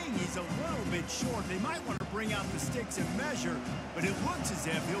there, saying he's a little bit short. They might want to bring out the sticks and measure, but it looks as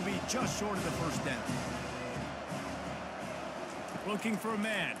if he'll be just short of the first down. Looking for a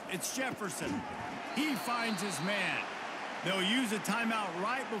man. It's Jefferson. He finds his man. They'll use a timeout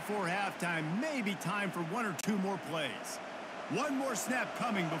right before halftime. Maybe time for 1 or 2 more plays. 1 more snap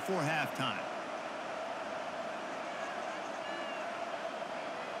coming before halftime.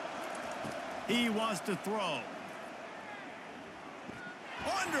 He wants to throw.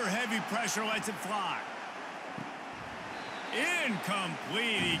 Under heavy pressure, lets it fly.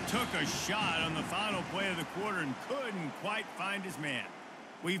 Incomplete. He took a shot on the final play of the quarter and couldn't quite find his man.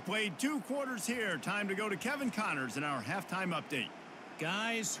 We've played 2 quarters here. Time to go to Kevin Connors in our halftime update.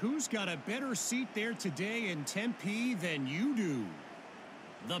 Guys, who's got a better seat there today in Tempe than you do?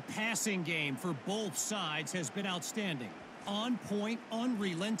 The passing game for both sides has been outstanding. On point,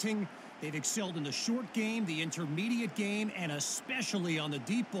 unrelenting. They've excelled in the short game, the intermediate game, and especially on the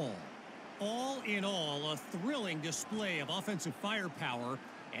deep ball. All in all, a thrilling display of offensive firepower,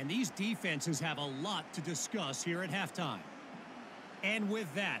 and these defenses have a lot to discuss here at halftime. And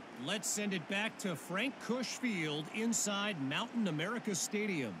with that, let's send it back to Frank Cush Field inside Mountain America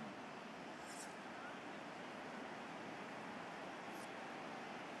Stadium.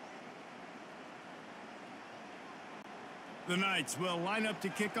 The Knights will line up to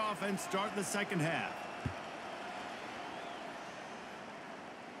kick off and start the second half.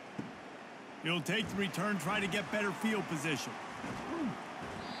 He'll take the return, try to get better field position.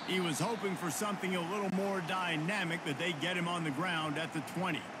 He was hoping for something a little more dynamic, but they get him on the ground at the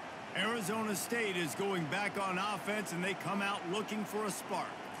 20. Arizona State is going back on offense, and they come out looking for a spark.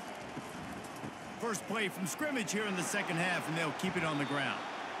 First play from scrimmage here in the second half, and they'll keep it on the ground.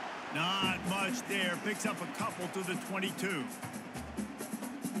 Not much there. Picks up a couple to the 22.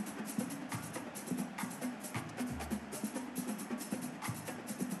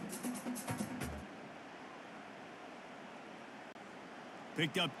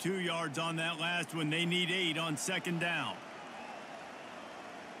 Picked up 2 yards on that last one. They need 8 on second down.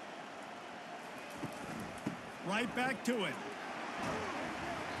 Right back to it.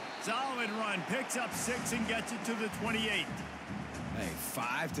 Solid run. Picks up 6 and gets it to the 28. Hey,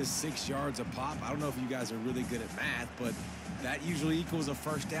 5 to 6 yards a pop. I don't know if you guys are really good at math, but that usually equals a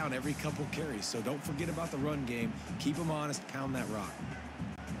first down every couple carries. So don't forget about the run game. Keep them honest. Pound that rock.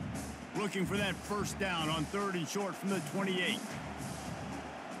 Looking for that first down on 3rd and short from the 28.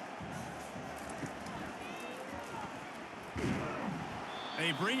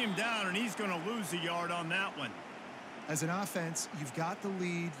 They bring him down, and he's going to lose a yard on that one. As an offense, you've got the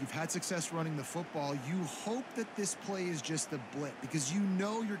lead. You've had success running the football. You hope that this play is just a blip, because you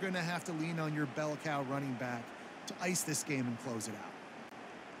know you're going to have to lean on your bell cow running back to ice this game and close it out.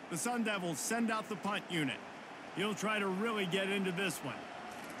 The Sun Devils send out the punt unit. He'll try to really get into this one.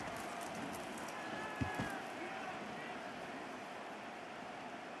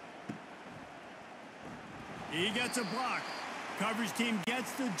 He gets a block. Coverage team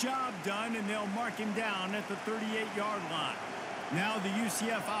gets the job done, and they'll mark him down at the 38-yard line. Now the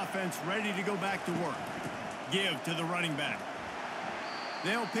UCF offense ready to go back to work. Give to the running back.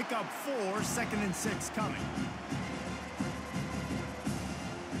 They'll pick up 4, 2nd and 6 coming.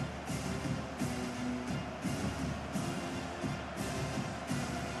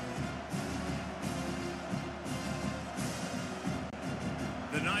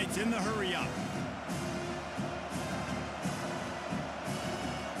 The Knights in the hurry up.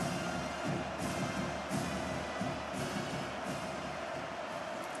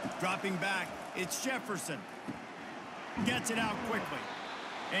 Dropping back, it's Jefferson. Gets it out quickly.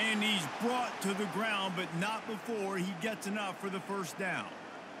 And he's brought to the ground, but not before he gets enough for the first down.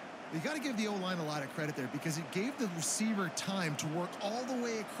 You got to give the O-line a lot of credit there because it gave the receiver time to work all the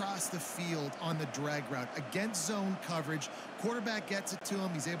way across the field on the drag route against zone coverage. Quarterback gets it to him.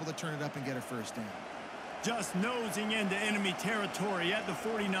 He's able to turn it up and get a first down. Just nosing into enemy territory at the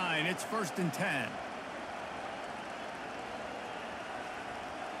 49. It's 1st and 10.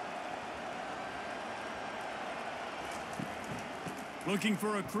 Looking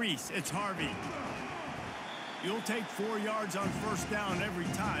for a crease. It's Harvey. You'll take 4 yards on first down every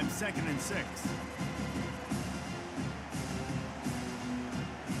time, 2nd and 6.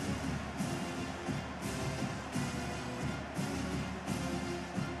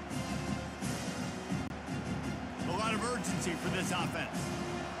 A lot of urgency for this offense.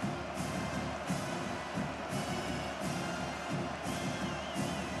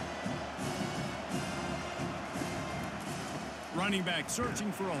 Running back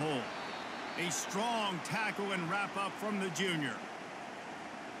searching for a hole. A strong tackle and wrap up from the junior.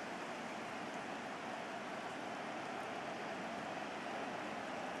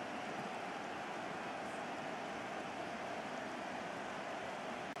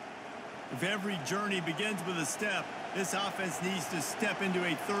 If every journey begins with a step, this offense needs to step into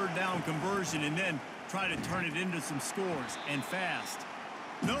a 3rd down conversion and then try to turn it into some scores, and fast.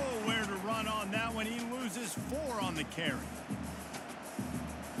 Nowhere to run on that one. He loses 4 on the carry.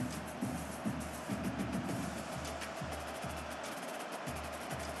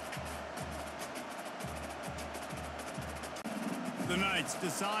 The Knights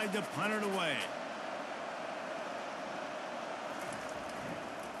decide to punt it away.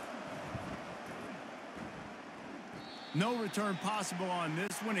 No return possible on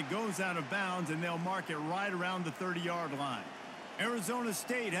this one. It goes out of bounds, and they'll mark it right around the 30-yard line. Arizona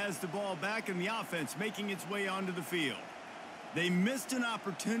State has the ball back in the offense, making its way onto the field. They missed an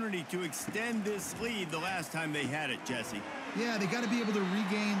opportunity to extend this lead the last time they had it, Jesse. Yeah, they got to be able to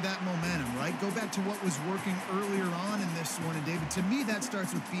regain that momentum, right? Go back to what was working earlier on in this one. And, David, to me, that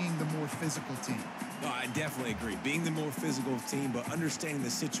starts with being the more physical team. No, I definitely agree. Being the more physical team, but understanding the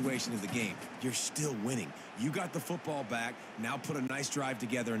situation of the game. You're still winning. You got the football back. Now put a nice drive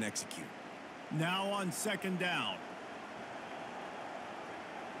together and execute. Now on 2nd down.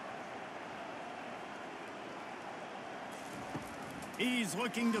 He's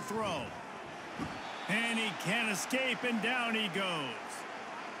looking to throw. And he can't escape, and down he goes.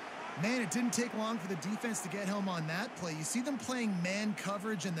 Man, it didn't take long for the defense to get home on that play. You see them playing man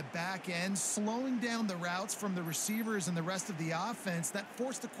coverage in the back end, slowing down the routes from the receivers and the rest of the offense. That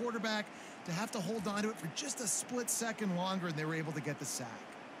forced the quarterback to have to hold on to it for just a split second longer, and they were able to get the sack.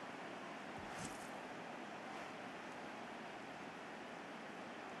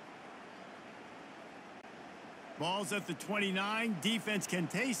 Ball's at the 29. Defense can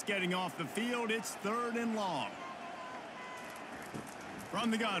taste getting off the field. It's 3rd and long.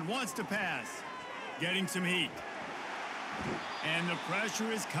 From the gun, wants to pass. Getting some heat. And the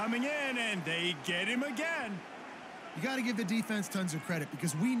pressure is coming in, and they get him again. You got to give the defense tons of credit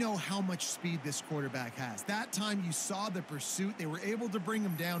because we know how much speed this quarterback has. That time you saw the pursuit. They were able to bring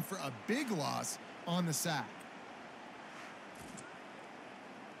him down for a big loss on the sack.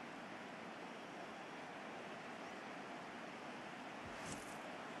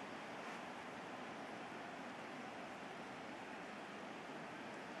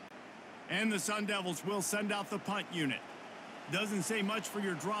 And the Sun Devils will send out the punt unit. Doesn't say much for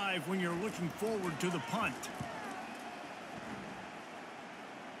your drive when you're looking forward to the punt.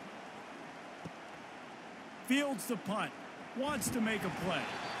 Fields the punt. Wants to make a play.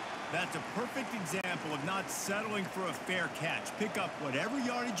 That's a perfect example of not settling for a fair catch. Pick up whatever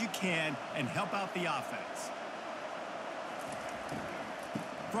yardage you can and help out the offense.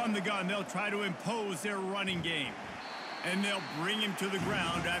 From the gun, they'll try to impose their running game. And they'll bring him to the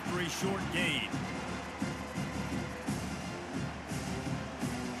ground after a short gain.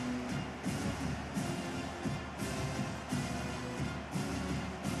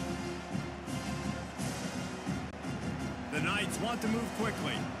 Knights want to move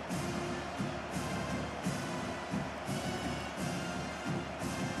quickly.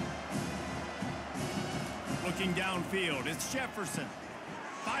 Looking downfield, it's Jefferson.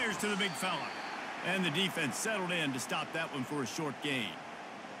 Fires to the big fella. And the defense settled in to stop that one for a short gain.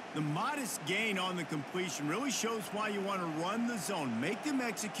 The modest gain on the completion really shows why you want to run the zone. Make them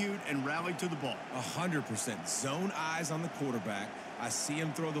execute and rally to the ball. 100%. Zone eyes on the quarterback. I see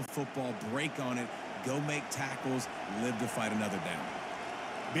him throw the football, break on it, go make tackles, live to fight another down.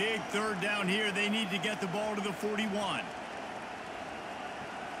 Big third down here. They need to get the ball to the 41.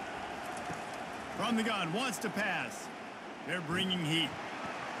 From the gun, wants to pass. They're bringing heat.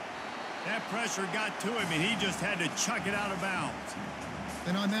 That pressure got to him, and he just had to chuck it out of bounds.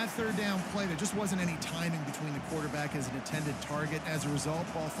 And on that third down play, there just wasn't any timing between the quarterback as an intended target. As a result,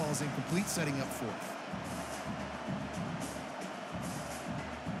 ball falls incomplete, setting up fourth.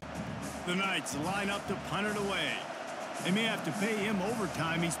 The Knights line up to punt it away. They may have to pay him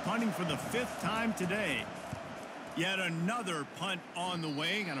overtime. He's punting for the 5th time today. Yet another punt on the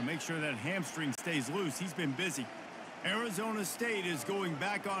way. Got to make sure that hamstring stays loose. He's been busy. Arizona State is going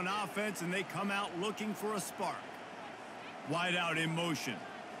back on offense, and they come out looking for a spark. Wide out in motion.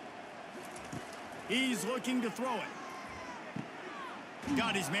 He's looking to throw it.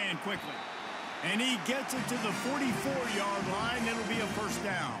 Got his man quickly. And he gets it to the 44-yard line. It'll be a first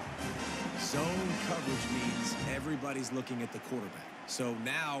down. Zone coverage means everybody's looking at the quarterback. So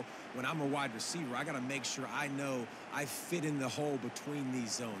now, when I'm a wide receiver, I got to make sure I know I fit in the hole between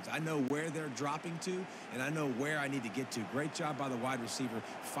these zones. I know where they're dropping to, and I know where I need to get to. Great job by the wide receiver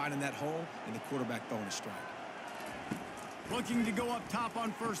finding that hole, and the quarterback throwing a strike. Looking to go up top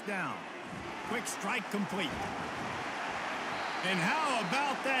on first down. Quick strike complete. And how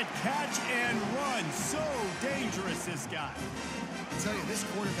about that catch and run? So dangerous, this guy. I tell you, this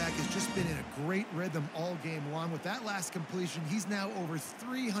quarterback has just been in a great rhythm all game long. With that last completion, he's now over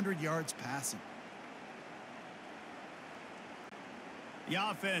 300 yards passing. The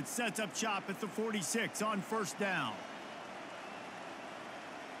offense sets up shop at the 46 on first down.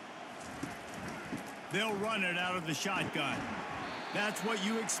 They'll run it out of the shotgun. That's what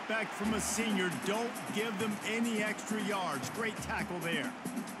you expect from a senior. Don't give them any extra yards. Great tackle there.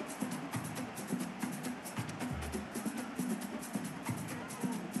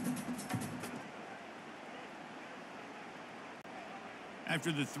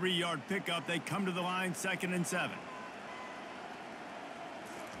 After the 3-yard pickup, they come to the line, 2nd and 7.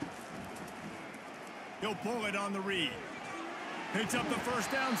 He'll pull it on the read. Picks up the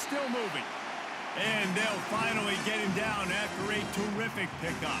first down, still moving. And they'll finally get him down after a terrific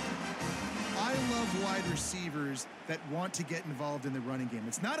pickup. I love wide receivers that want to get involved in the running game.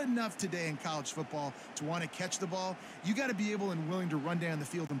 It's not enough today in college football to want to catch the ball. You got to be able and willing to run down the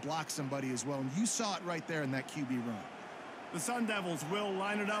field and block somebody as well. And you saw it right there in that QB run. The Sun Devils will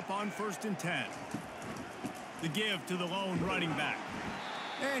line it up on 1st and 10. The give to the lone running back.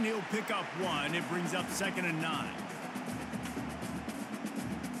 And he'll pick up one. It brings up 2nd and 9.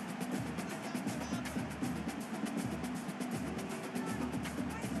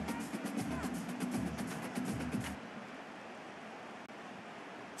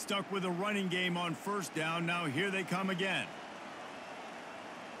 Stuck with a running game on first down. Now here they come again.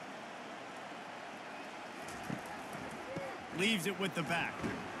 Leaves it with the back.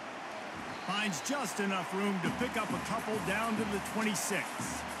 Finds just enough room to pick up a couple down to the 26.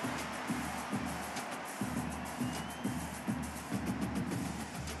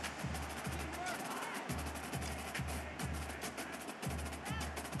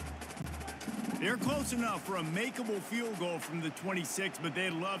 They're close enough for a makeable field goal from the 26, but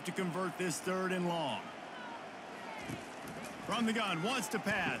they'd love to convert this 3rd and long. From the gun, wants to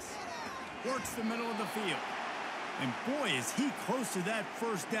pass. Works the middle of the field. And boy, is he close to that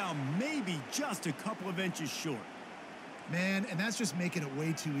first down, maybe just a couple of inches short. Man, and that's just making it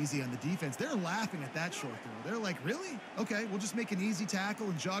way too easy on the defense. They're laughing at that short throw. They're like, really? Okay, we'll just make an easy tackle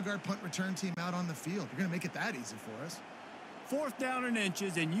and jog our punt return team out on the field. You're going to make it that easy for us. 4th down and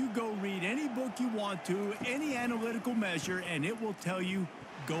inches, and you go read any book you want to, any analytical measure, and it will tell you,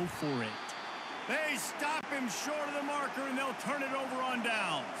 go for it. They stop him short of the marker, and they'll turn it over on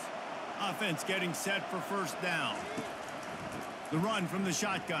downs. Offense getting set for first down. The run from the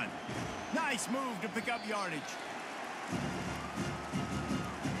shotgun. Nice move to pick up yardage.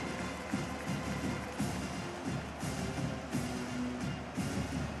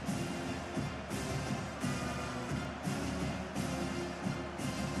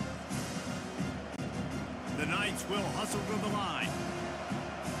 The Knights will hustle to the line.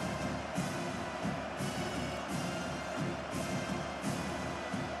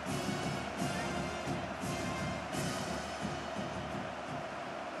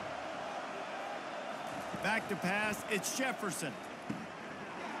 back to pass. It's Jefferson.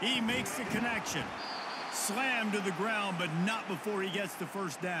 He makes the connection. Slammed to the ground, but not before he gets the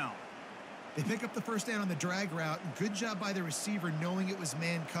first down. They pick up the first down on the drag route. Good job by the receiver knowing it was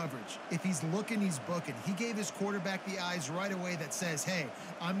man coverage. If he's looking, he's booking. He gave his quarterback the eyes right away that says, hey,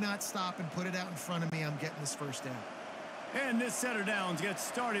 I'm not stopping. Put it out in front of me. I'm getting this first down. And this set of downs gets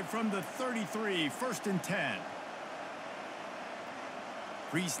started from the 33, 1st and 10.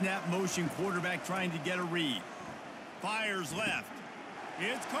 Pre-snap motion quarterback trying to get a read. Fires left.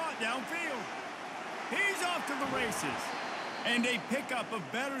 It's caught downfield. He's off to the races. And a pickup of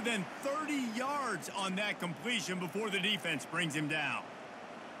better than 30 yards on that completion before the defense brings him down.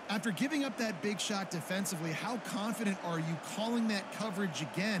 After giving up that big shot defensively, how confident are you calling that coverage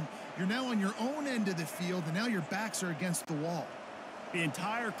again? You're now on your own end of the field, and now your backs are against the wall. The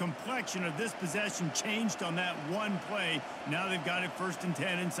entire complexion of this possession changed on that one play. Now they've got it 1st and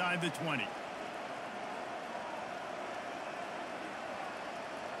 10 inside the 20.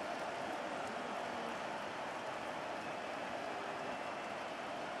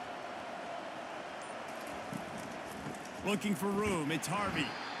 Looking for room, it's Harvey.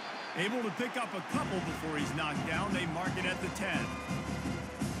 Able to pick up a couple before he's knocked down. They mark it at the 10.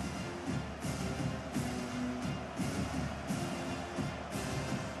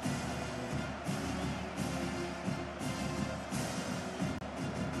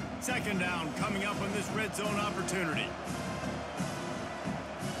 Second down coming up on this red zone opportunity.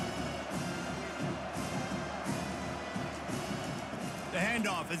 The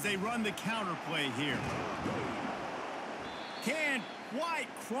handoff as they run the counter play here. Can't quite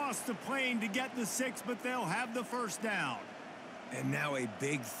cross the plane to get the 6, but they'll have the first down. And now a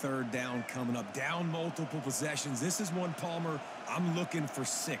big third down coming up. Down multiple possessions. This is one, Palmer, I'm looking for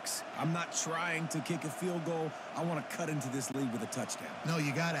 6. I'm not trying to kick a field goal. I want to cut into this lead with a touchdown. No,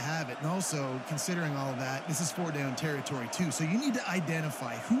 you got to have it. And also, considering all of that, this is 4-down territory, too. So you need to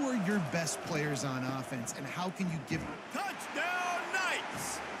identify who are your best players on offense and how can you give... Touchdown,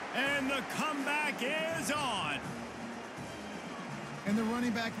 Knights! And the comeback is on. And the running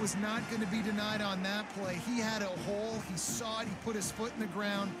back was not going to be denied on that play. He had a hole. He saw it. He put his foot in the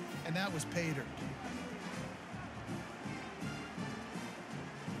ground, and that was pay dirt.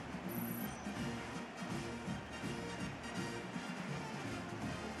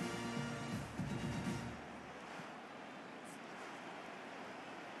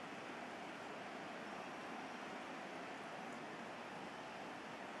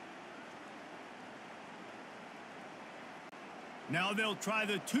 Now they'll try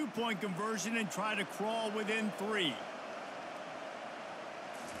the 2-point conversion and try to crawl within 3.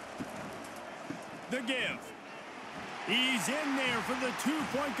 The give. He's in there for the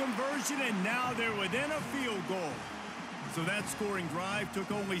 2-point conversion, and now they're within a field goal. So that scoring drive took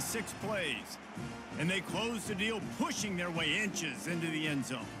only 6 plays. And they closed the deal, pushing their way inches into the end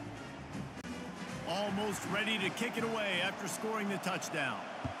zone. Almost ready to kick it away after scoring the touchdown.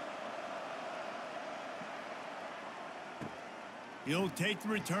 He'll take the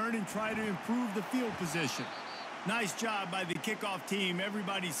return and try to improve the field position. Nice job by the kickoff team.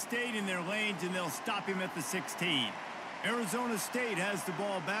 Everybody stayed in their lanes, and they'll stop him at the 16. Arizona State has the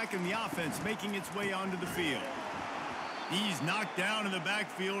ball back in the offense, making its way onto the field. He's knocked down in the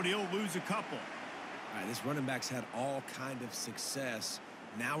backfield. He'll lose a couple. All right, this running back's had all kind of success.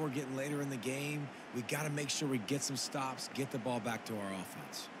 Now we're getting later in the game. We got to make sure we get some stops, get the ball back to our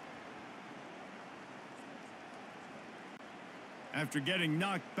offense. After getting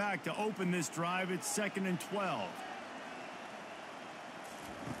knocked back to open this drive, it's 2nd and 12.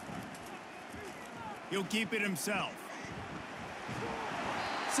 He'll keep it himself.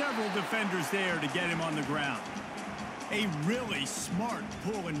 Several defenders there to get him on the ground. A really smart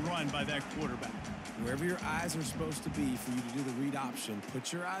pull and run by that quarterback. Wherever your eyes are supposed to be for you to do the read option,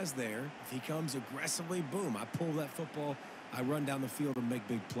 put your eyes there. If he comes aggressively, boom, I pull that football, I run down the field and make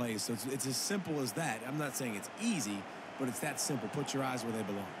big plays. So it's as simple as that. I'm not saying it's easy, but it's that simple. Put your eyes where they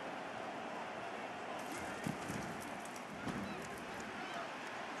belong.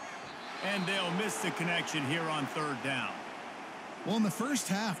 And they'll miss the connection here on 3rd down. Well, in the first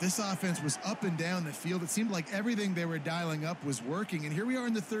half, this offense was up and down the field. It seemed like everything they were dialing up was working. And here we are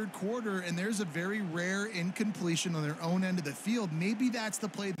in the 3rd quarter, and there's a very rare incompletion on their own end of the field. Maybe that's the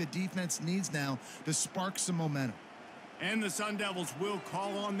play the defense needs now to spark some momentum. And the Sun Devils will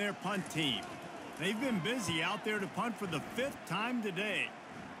call on their punt team. They've been busy out there to punt for the 5th time today.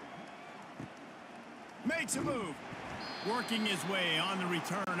 Makes a move. Working his way on the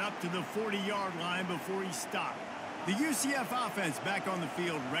return up to the 40-yard line before he stopped. The UCF offense back on the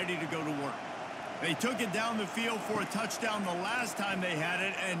field, ready to go to work. They took it down the field for a touchdown the last time they had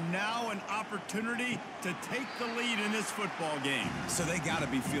it, and now an opportunity to take the lead in this football game. So they got to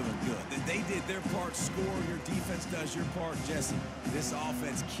be feeling good. They did their part, score. Your defense does your part, Jesse. This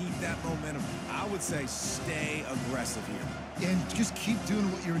offense, keep that momentum. I would say stay aggressive here. And just keep doing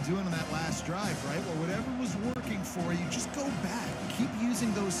what you were doing on that last drive, right? Well, whatever was working for you, just go back. Keep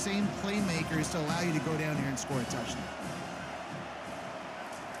using those same playmakers to allow you to go down here and score a touchdown.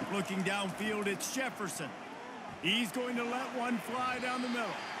 Looking downfield, it's Jefferson. He's going to let one fly down the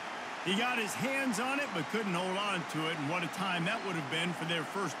middle. He got his hands on it, but couldn't hold on to it, and what a time that would have been for their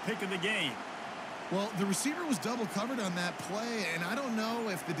first pick of the game. Well, the receiver was double covered on that play, and I don't know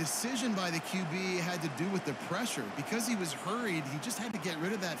if the decision by the QB had to do with the pressure. Because he was hurried, he just had to get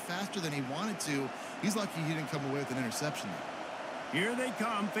rid of that faster than he wanted to. He's lucky he didn't come away with an interception there. Here they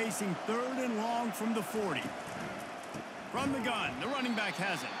come, facing 3rd and long from the 40. From the gun, the running back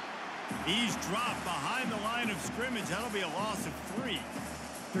has it. He's dropped behind the line of scrimmage. That'll be a loss of 3.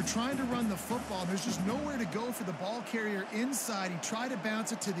 They're trying to run the football. There's just nowhere to go for the ball carrier inside. He tried to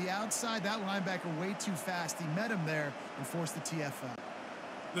bounce it to the outside. That linebacker way too fast. He met him there and forced the TFL.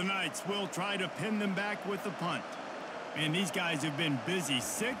 The Knights will try to pin them back with the punt. And these guys have been busy.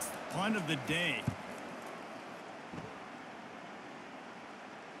 6th punt of the day.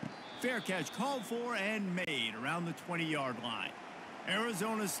 Fair catch called for and made around the 20-yard line.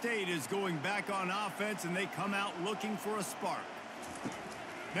 Arizona State is going back on offense, and they come out looking for a spark.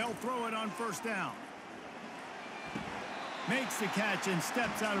 They'll throw it on 1st down. Makes the catch and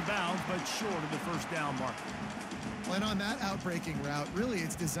steps out of bounds, but short of the 1st down marker. And on that outbreaking route, really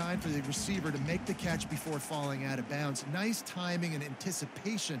it's designed for the receiver to make the catch before falling out of bounds. Nice timing and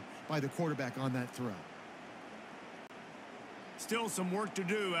anticipation by the quarterback on that throw. Still some work to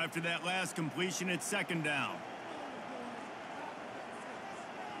do after that last completion at 2nd down.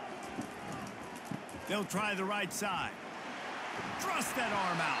 They'll try the right side. Thrust that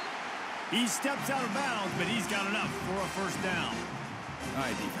arm out. He steps out of bounds, but he's got enough for a 1st down. All right,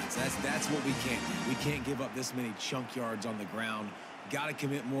 defense, that's what we can't do. We can't give up this many chunk yards on the ground. Got to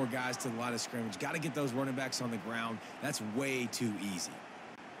commit more guys to the line of scrimmage. Got to get those running backs on the ground. That's way too easy.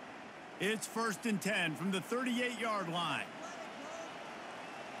 It's 1st and 10 from the 38-yard line.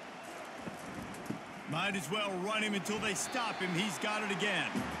 Might as well run him until they stop him. He's got it again.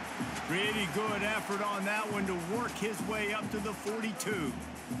 Pretty good effort on that one to work his way up to the 42.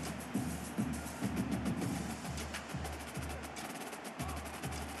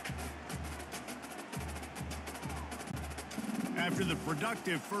 After the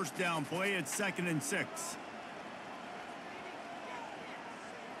productive 1st down play, it's 2nd and 6.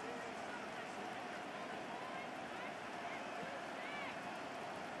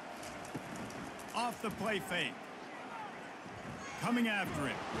 Off the play fake. Coming after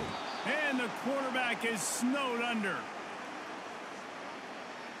it. And the quarterback is snowed under.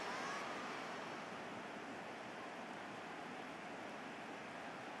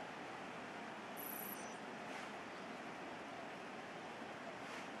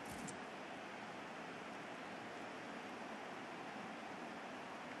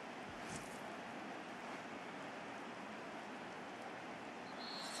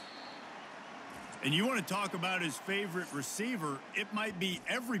 And you want to talk about his favorite receiver, it might be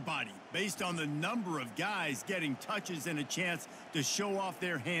everybody based on the number of guys getting touches and a chance to show off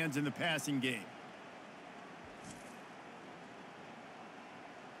their hands in the passing game.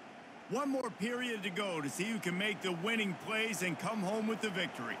 One more period to go to see who can make the winning plays and come home with the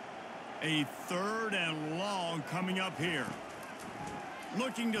victory. A 3rd and long coming up here.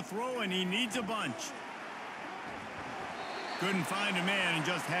 Looking to throw, and he needs a bunch. Couldn't find a man and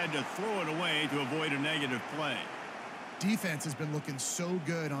just had to throw it away to avoid a negative play. Defense has been looking so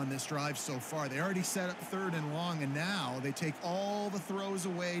good on this drive so far. They already set up 3rd and long, and now they take all the throws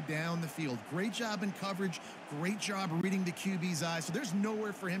away down the field. Great job in coverage. Great job reading the QB's eyes. So there's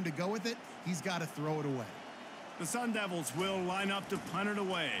nowhere for him to go with it. He's got to throw it away. The Sun Devils will line up to punt it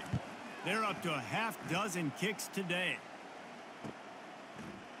away. They're up to a half-dozen kicks today.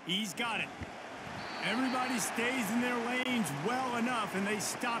 He's got it. Everybody stays in their lanes well enough, and they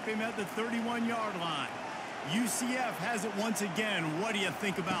stop him at the 31-yard line. UCF has it once again. What do you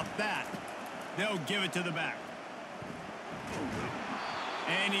think about that? They'll give it to the back.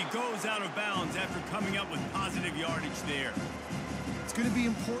 And he goes out of bounds after coming up with positive yardage there. It's going to be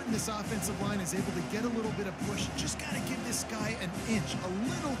important this offensive line is able to get a little bit of push. Just got to give this guy an inch, a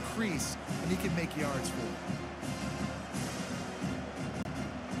little crease, and he can make yards for it.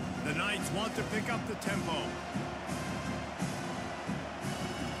 The Knights want to pick up the tempo.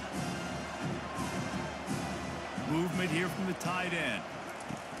 Movement here from the tight end.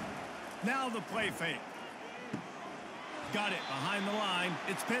 Now the play fake. Got it behind the line.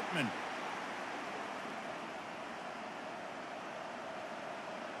 It's Pittman.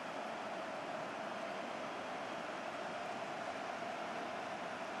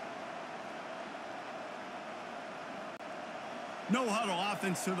 No huddle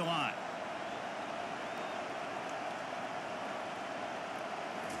offense to the line.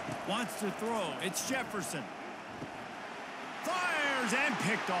 Wants to throw. It's Jefferson. Fires and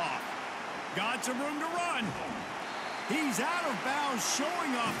picked off. Got some room to run. He's out of bounds,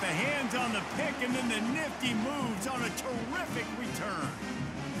 showing off the hands on the pick, and then the nifty moves on a terrific return.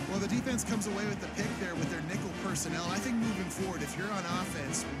 Well, the defense comes away with the pick there with their nickel personnel. I think moving forward, if you're on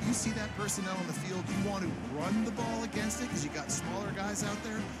offense, when you see that personnel on the field, you want to run the ball against it because you got smaller guys out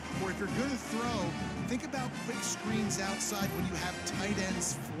there. Or if you're going to throw, think about quick screens outside when you have tight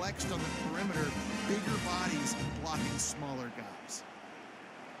ends flexed on the perimeter, bigger bodies blocking smaller guys.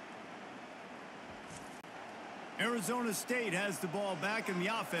 Arizona State has the ball back in the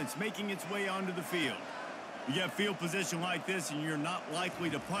offense, making its way onto the field. You get field position like this, and you're not likely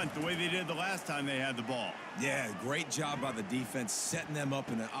to punt the way they did the last time they had the ball. Yeah, great job by the defense, setting them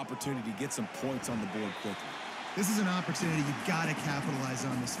up in an opportunity to get some points on the board quickly. This is an opportunity you've got to capitalize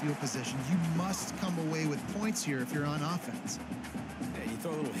on, this field position. You must come away with points here if you're on offense. Yeah, you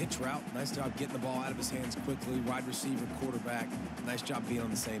throw a little hitch route. Nice job getting the ball out of his hands quickly. Wide receiver, quarterback. Nice job being on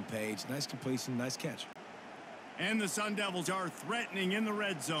the same page. Nice completion, nice catch. And the Sun Devils are threatening in the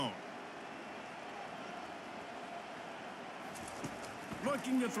red zone.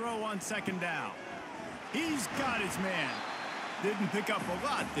 Looking to throw on second down. He's got his man. Didn't pick up a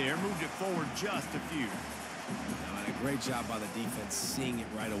lot there. Moved it forward just a few. And a great job by the defense, seeing it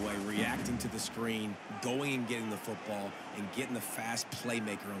right away, reacting to the screen, going and getting the football, and getting the fast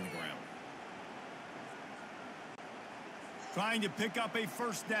playmaker on the ground. Trying to pick up a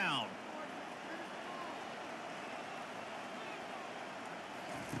first down.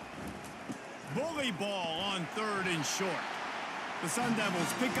 Bully ball on third and short. The Sun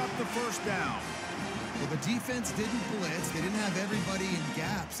Devils pick up the first down. Well, the defense didn't blitz. They didn't have everybody in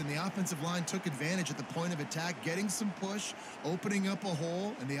gaps, and the offensive line took advantage at the point of attack, getting some push, opening up a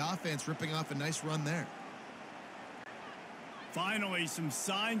hole, and the offense ripping off a nice run there. Finally, some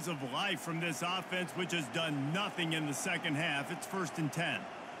signs of life from this offense, which has done nothing in the second half. It's 1st and 10.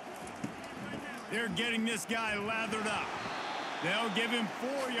 They're getting this guy lathered up. They'll give him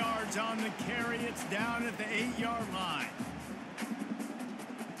 4 yards on the carry. It's down at the 8-yard line.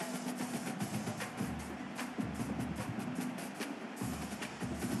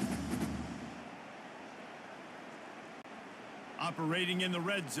 Operating in the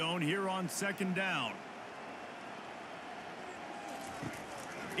red zone here on second down.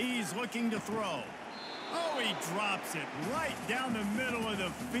 He's looking to throw. Oh, he drops it right down the middle of the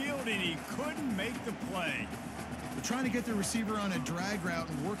field, and he couldn't make the play. They're trying to get the receiver on a drag route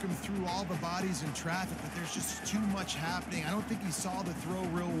and work him through all the bodies in traffic, but there's just too much happening. I don't think he saw the throw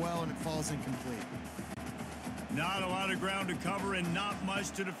real well, and it falls incomplete. Not a lot of ground to cover and not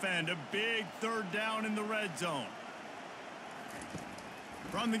much to defend. A big third down in the red zone.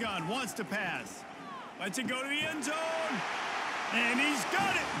 From the gun, wants to pass. Lets it go to the end zone. And he's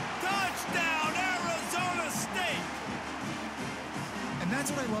got it. Touchdown, Arizona State. And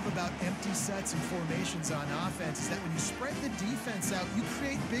that's what I love about empty sets and formations on offense, is that when you spread the defense out, you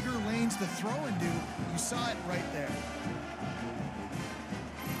create bigger lanes to throw into. You saw it right there.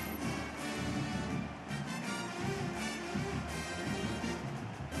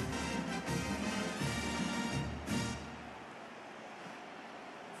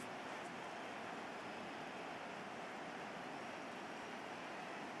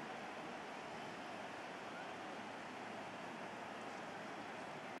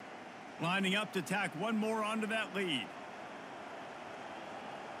 Lining up to tack one more onto that lead.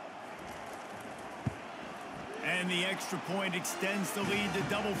 And the extra point extends the lead to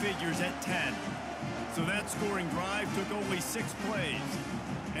double figures at 10. So that scoring drive took only 6 plays.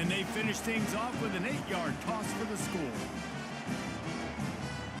 And they finished things off with an 8-yard toss for the score.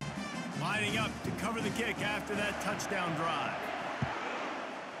 Lining up to cover the kick after that touchdown drive.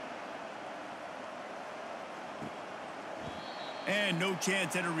 And no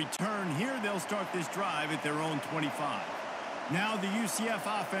chance at a return here. They'll start this drive at their own 25. Now the UCF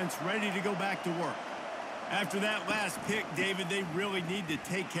offense ready to go back to work. After that last pick, David, they really need to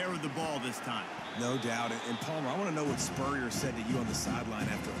take care of the ball this time. No doubt. And Palmer, I want to know what Spurrier said to you on the sideline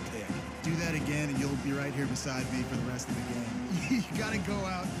after a pick. Do that again, and you'll be right here beside me for the rest of the game. You got to go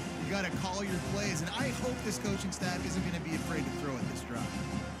out. You got to call your plays. And I hope this coaching staff isn't going to be afraid to throw at this drive.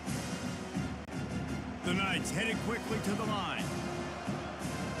 The Knights headed quickly to the line.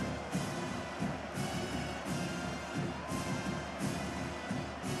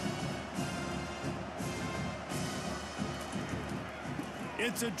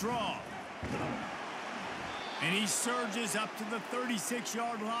 It's a draw. And he surges up to the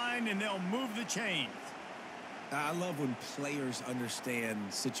 36-yard line, and they'll move the chains. I love when players understand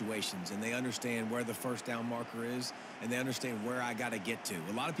situations and they understand where the first down marker is and they understand where I got to get to.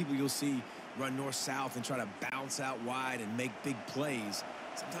 A lot of people you'll see run north-south and try to bounce out wide and make big plays.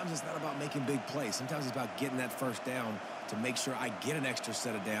 Sometimes it's not about making big plays. Sometimes it's about getting that first down to make sure I get an extra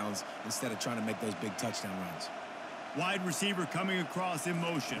set of downs instead of trying to make those big touchdown runs. Wide receiver coming across in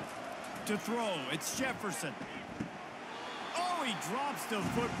motion. To throw, it's Jefferson. Oh, he drops the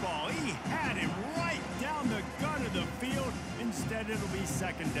football. He had him right down the gut of the field. Instead, it'll be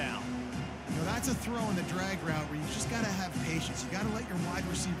second down. You know, that's a throw in the drag route where you just got to have patience. You got to let your wide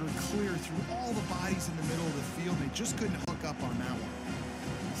receiver clear through all the bodies in the middle of the field. They just couldn't hook up on that one.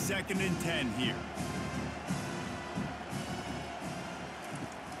 2nd and 10 here.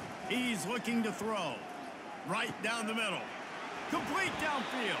 He's looking to throw. Right down the middle. Complete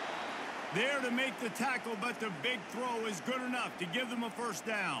downfield. There to make the tackle, but the big throw is good enough to give them a first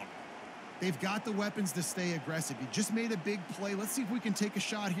down. They've got the weapons to stay aggressive. You just made a big play. Let's see if we can take a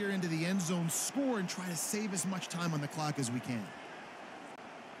shot here into the end zone, score, and try to save as much time on the clock as we can.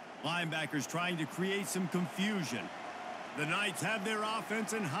 Linebackers trying to create some confusion. The Knights have their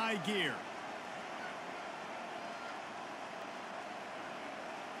offense in high gear.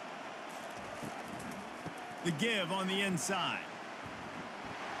 The give on the inside.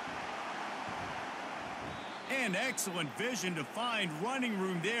 And excellent vision to find running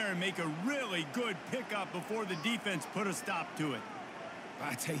room there and make a really good pickup before the defense put a stop to it.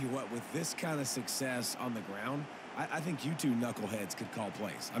 I tell you what, with this kind of success on the ground, I think you two knuckleheads could call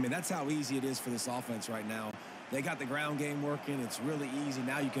plays. I mean, that's how easy it is for this offense right now. They got the ground game working. It's really easy.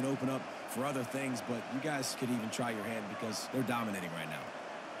 Now you can open up for other things, but you guys could even try your hand because they're dominating right now.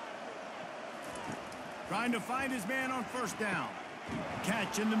 Trying to find his man on first down.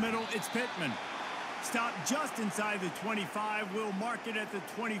 Catch in the middle, it's Pittman. Stop just inside the 25. We'll mark it at the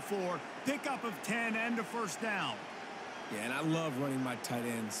 24. Pickup of 10 and a first down. Yeah, and I love running my tight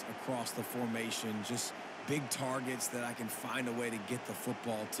ends across the formation. Just big targets that I can find a way to get the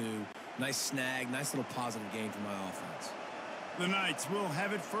football to. Nice snag, nice little positive gain for my offense. The Knights will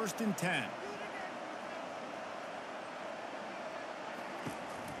have it 1st and 10.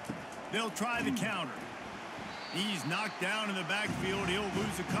 They'll try the counter. He's knocked down in the backfield. He'll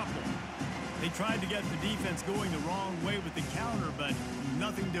lose a couple. They tried to get the defense going the wrong way with the counter, but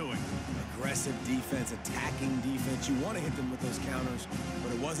nothing doing. Aggressive defense, attacking defense. You want to hit them with those counters,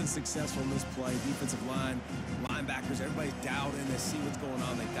 but it wasn't successful in this play. Defensive line, linebackers, everybody's dialed in. They see what's going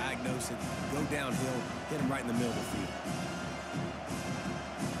on. They diagnose it, go downhill, hit them right in the middle of the field.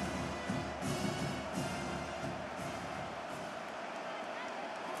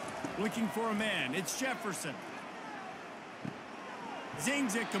 Looking for a man. It's Jefferson.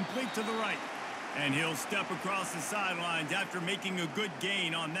 Zings it complete to the right. And he'll step across the sidelines after making a good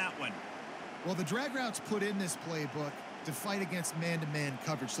gain on that one. Well, the drag route's put in this playbook to fight against man-to-man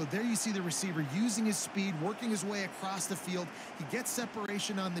coverage. So there you see the receiver using his speed, working his way across the field. He gets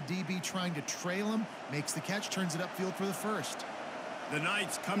separation on the DB, trying to trail him, makes the catch, turns it upfield for the first. The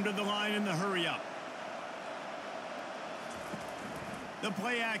Knights come to the line in the hurry-up. The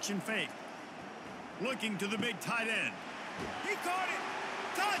play-action fake. Looking to the big tight end. He caught it.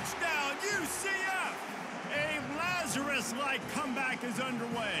 Touchdown, UCF! A Lazarus-like comeback is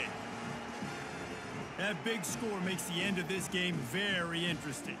underway. That big score makes the end of this game very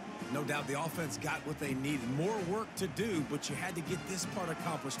interesting. No doubt the offense got what they needed. More work to do, but you had to get this part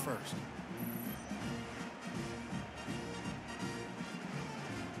accomplished first.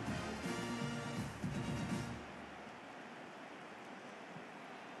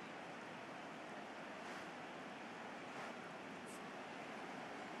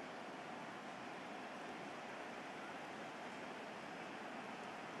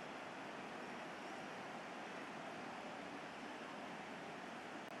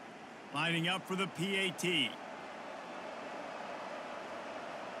 Lining up for the PAT.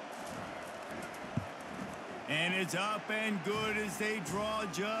 And it's up and good as they draw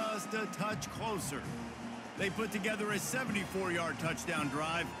just a touch closer. They put together a 74-yard touchdown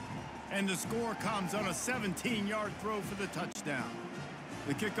drive, and the score comes on a 17-yard throw for the touchdown.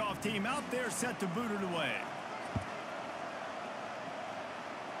 The kickoff team out there set to boot it away.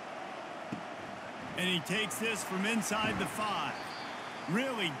 And he takes this from inside the 5.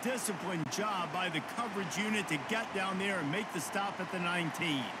 Really disciplined job by the coverage unit to get down there and make the stop at the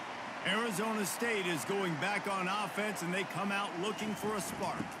 19. Arizona State is going back on offense, and they come out looking for a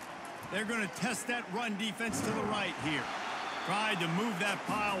spark. They're going to test that run defense to the right here. Tried to move that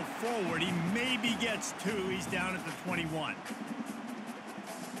pile forward. He maybe gets 2. He's down at the 21.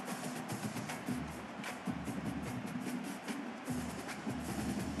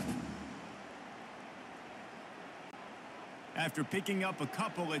 after picking up a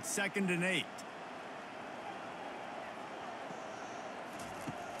couple at 2nd and 8.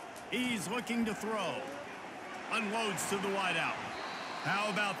 He's looking to throw. Unloads to the wideout. How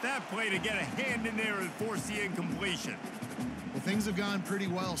about that play to get a hand in there and force the incompletion? Well, things have gone pretty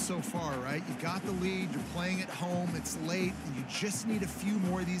well so far, right? You got the lead, you're playing at home, it's late, and you just need a few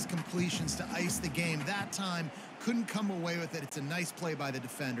more of these completions to ice the game. That time, couldn't come away with it. It's a nice play by the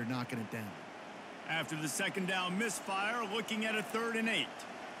defender, knocking it down. After the 2nd down misfire, looking at a 3rd and 8.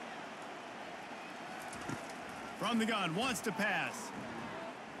 From the gun, wants to pass.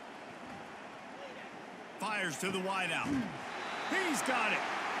 Fires to the wideout. He's got it.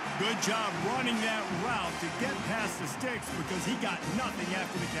 Good job running that route to get past the sticks because he got nothing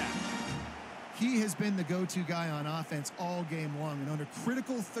after the catch. He has been the go-to guy on offense all game long. And under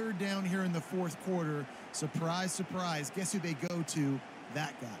critical 3rd down here in the 4th quarter, surprise, surprise, guess who they go to?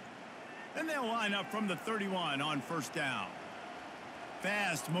 That guy. And they'll line up from the 31 on 1st down.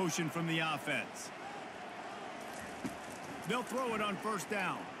 Fast motion from the offense. They'll throw it on 1st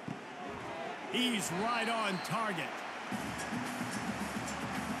down. He's right on target.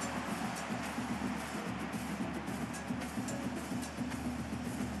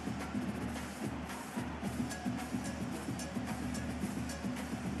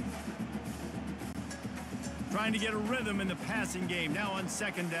 Trying to get a rhythm in the passing game now on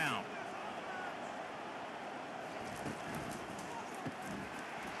 2nd down.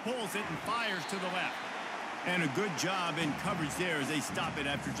 Pulls it and fires to the left. And a good job in coverage there as they stop it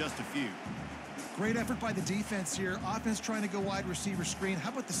after just a few. Great effort by the defense here. Offense trying to go wide receiver screen. How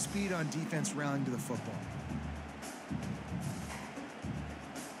about the speed on defense rallying to the football?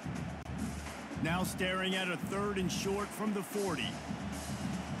 Now staring at a 3rd and short from the 40.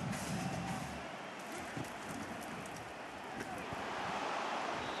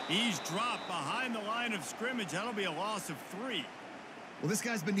 He's dropped behind the line of scrimmage. That'll be a loss of 3. Well, this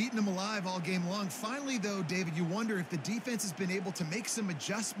guy's been eating them alive all game long. Finally, though, David, you wonder if the defense has been able to make some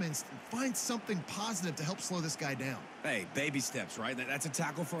adjustments and find something positive to help slow this guy down. Hey, baby steps, right? That's a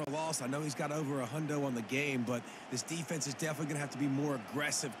tackle for a loss. I know he's got over a hundo on the game, but this defense is definitely going to have to be more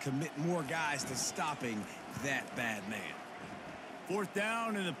aggressive, commit more guys to stopping that bad man. 4th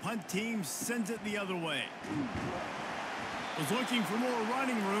down, and the punt team sends it the other way. Was looking for more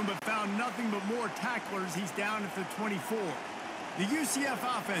running room, but found nothing but more tacklers. He's down at the 24. The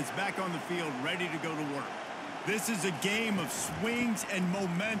UCF offense back on the field, ready to go to work. This is a game of swings and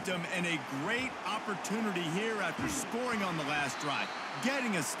momentum, and a great opportunity here after scoring on the last drive,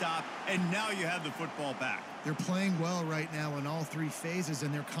 getting a stop, and now you have the football back. They're playing well right now in all 3 phases,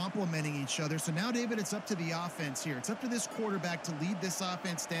 and they're complementing each other. So now, David, it's up to the offense here. It's up to this quarterback to lead this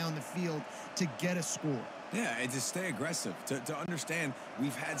offense down the field to get a score. Yeah, and to stay aggressive, to understand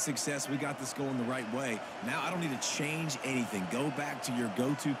we've had success, we got this going the right way. Now I don't need to change anything. Go back to your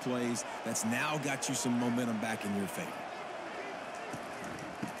go-to plays. That's now got you some momentum back in your favor.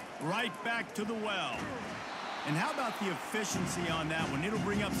 Right back to the well. And how about the efficiency on that one? It'll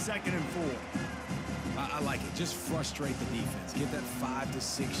bring up 2nd and 4. I like it. Just frustrate the defense. Give that 5 to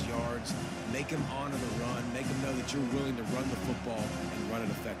 6 yards. Make them honor the run. Make them know that you're willing to run the football and run it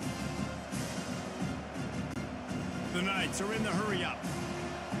effectively. The Knights are in the hurry-up.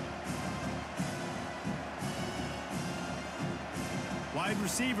 Wide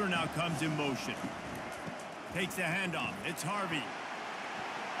receiver now comes in motion. Takes the handoff. It's Harvey.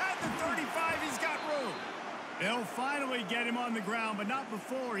 At the 35, he's got room. They'll finally get him on the ground, but not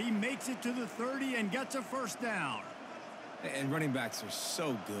before he makes it to the 30 and gets a 1st down. And running backs are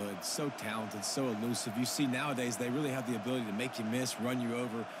so good, so talented, so elusive. You see nowadays they really have the ability to make you miss, run you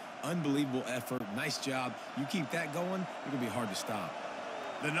over. Unbelievable effort. Nice job. You keep that going, it'll be hard to stop.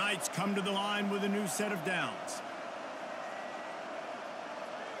 The Knights come to the line with a new set of downs.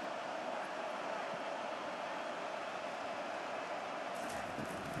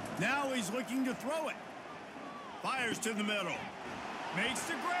 Now he's looking to throw it. Fires to the middle. Makes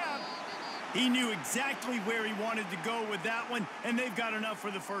the grab. He knew exactly where he wanted to go with that one, and they've got enough for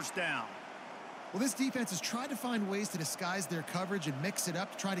the 1st down. Well, this defense has tried to find ways to disguise their coverage and mix it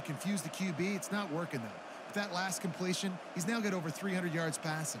up to try to confuse the QB. It's not working, though. With that last completion, he's now got over 300 yards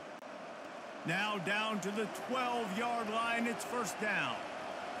passing. Now down to the 12-yard line. It's 1st down.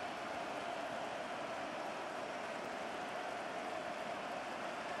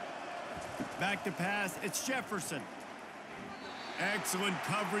 Back to pass. It's Jefferson. Excellent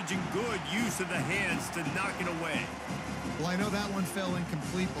coverage and good use of the hands to knock it away. Well, I know that one fell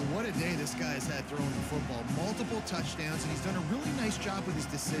incomplete, but what a day this guy's had throwing the football. Multiple touchdowns, and he's done a really nice job with his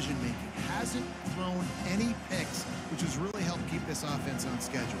decision-making. Hasn't thrown any picks, which has really helped keep this offense on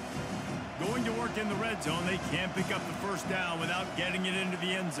schedule. Going to work in the red zone, they can't pick up the first down without getting it into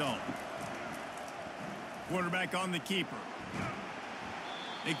the end zone. Quarterback on the keeper.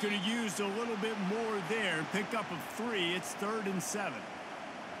 They could have used a little bit more there and picked up a 3. It's 3rd and 7.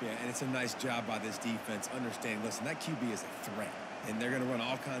 Yeah, and it's a nice job by this defense understanding, listen, that QB is a threat, and they're going to run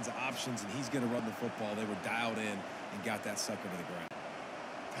all kinds of options, and he's going to run the football. They were dialed in and got that sucker to the ground.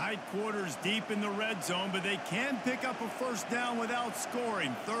 Tight quarters deep in the red zone, but they can pick up a first down without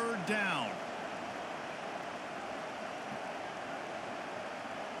scoring. 3rd down.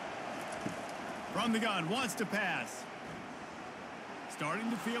 From the gun, wants to pass.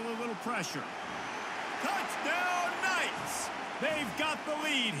 Starting to feel a little pressure. Touchdown, Knights! They've got the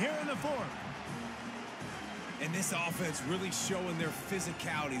lead here in the 4th. And this offense really showing their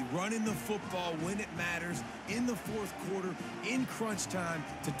physicality, running the football when it matters, in the 4th quarter, in crunch time,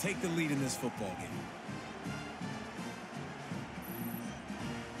 to take the lead in this football game.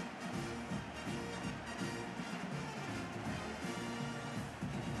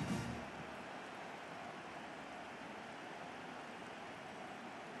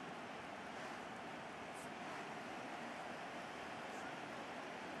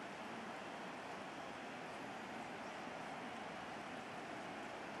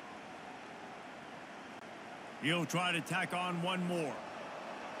 He'll try to tack on one more.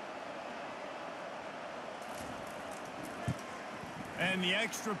 And the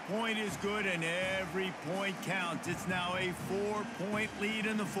extra point is good, and every point counts. It's now a 4-point lead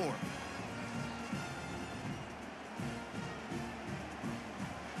in the 4th.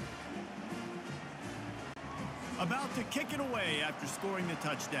 About to kick it away after scoring the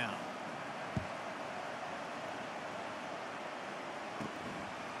touchdown.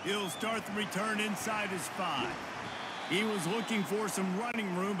 He'll start the return inside his 5. He was looking for some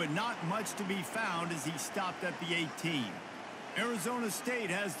running room, but not much to be found as he stopped at the 18. Arizona State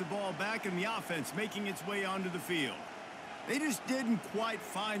has the ball back in the offense, making its way onto the field. They just didn't quite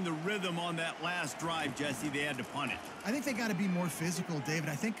find the rhythm on that last drive, Jesse. They had to punt it. I think they got to be more physical, David.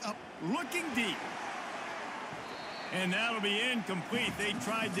 I think up. Looking deep. And that'll be incomplete. They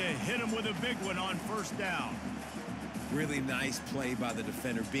tried to hit him with a big one on first down. Really nice play by the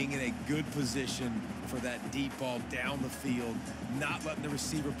defender, being in a good position for that deep ball down the field, not letting the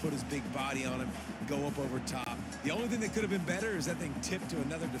receiver put his big body on him, go up over top. The only thing that could have been better is that thing tipped to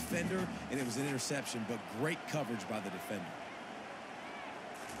another defender, and it was an interception, but great coverage by the defender.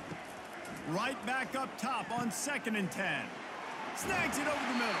 Right back up top on 2nd and 10. Snags it over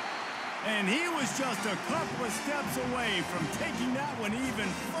the middle. And he was just a couple of steps away from taking that one even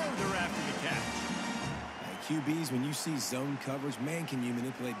further after the catch. QBs, when you see zone coverage, man, can you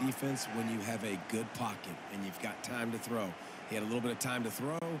manipulate defense when you have a good pocket and you've got time to throw. He had a little bit of time to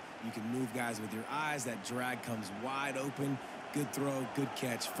throw. You can move guys with your eyes. That drag comes wide open. Good throw, good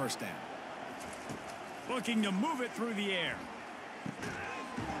catch, first down. Looking to move it through the air.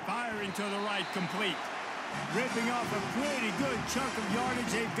 Firing to the right, complete. Ripping off a pretty good chunk of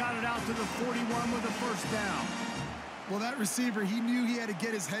yardage. They've got it out to the 41 with a first down. Well, that receiver, he knew he had to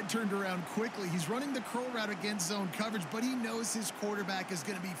get his head turned around quickly. He's running the curl route against zone coverage, but he knows his quarterback is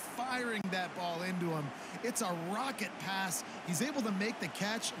going to be firing that ball into him. It's a rocket pass. He's able to make the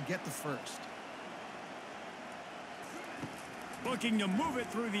catch and get the first. Looking to move it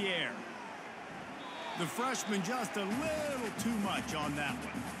through the air. The freshman just a little too much on that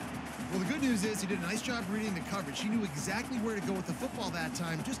one. Well, the good news is he did a nice job reading the coverage. He knew exactly where to go with the football that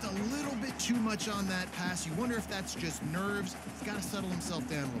time. Just a little bit too much on that pass. You wonder if that's just nerves. He's got to settle himself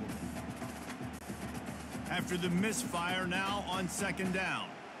down a little bit. After the misfire, now on 2nd down.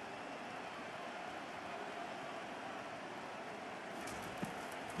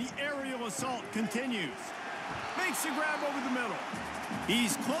 The aerial assault continues. Makes the grab over the middle.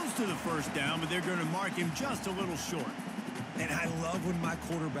 He's close to the first down, but they're going to mark him just a little short. And I love when my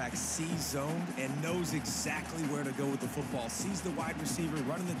quarterback sees zoned and knows exactly where to go with the football. Sees the wide receiver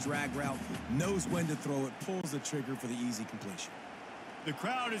running the drag route, knows when to throw it, pulls the trigger for the easy completion. The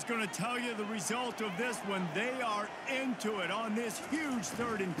crowd is going to tell you the result of this one. They are into it on this huge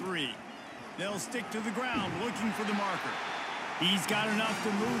 3rd and 3. They'll stick to the ground looking for the marker. He's got enough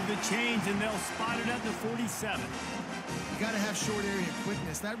to move the chains, and they'll spot it at the 47. You got to have short area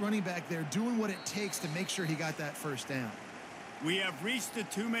quickness. That running back there doing what it takes to make sure he got that first down. We have reached the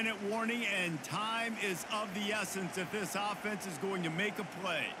 2-minute warning, and time is of the essence if this offense is going to make a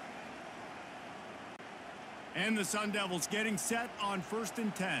play. And the Sun Devils getting set on 1st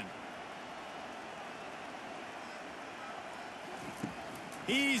and 10.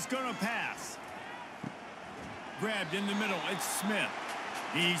 He's going to pass. Grabbed in the middle. It's Smith.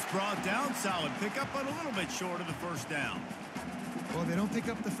 He's brought down. Solid pickup, but a little bit short of the first down. Well, they don't pick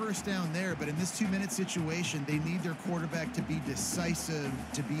up the first down there, but in this 2-minute situation, they need their quarterback to be decisive,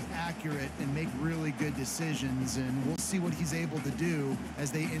 to be accurate, and make really good decisions. And we'll see what he's able to do as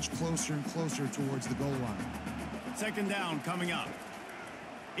they inch closer and closer towards the goal line. 2nd down coming up.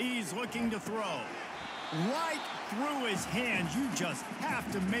 He's looking to throw. Right through his hands. You just have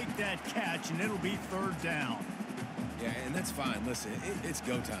to make that catch, and it'll be 3rd down. Yeah, and that's fine. Listen, it's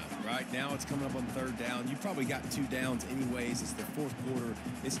go time. Right now it's coming up on 3rd down. You probably got 2 downs anyways. It's the 4th quarter.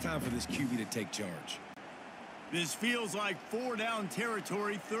 It's time for this QB to take charge. This feels like 4-down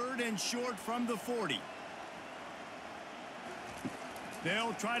territory, 3rd and short from the 40.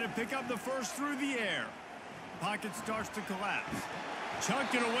 They'll try to pick up the first through the air. Pocket starts to collapse.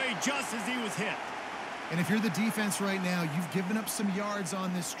 Chucked it away just as he was hit. And if you're the defense right now, you've given up some yards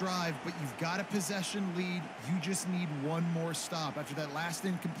on this drive, but you've got a possession lead. You just need one more stop after that last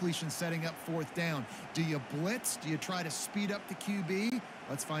incompletion setting up 4th down. Do you blitz? Do you try to speed up the QB?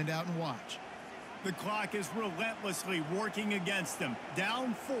 Let's find out and watch. The clock is relentlessly working against them.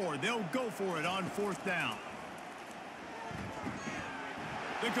 Down 4. They'll go for it on 4th down.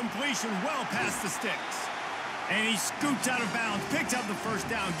 The completion well past the sticks. And he scoots out of bounds, picks up the first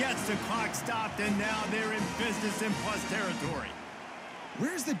down, gets the clock stopped, and now they're in business in plus territory.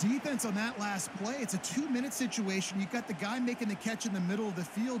 Where's the defense on that last play? It's a 2-minute situation. You've got the guy making the catch in the middle of the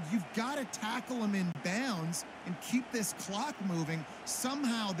field. You've got to tackle him in bounds and keep this clock moving.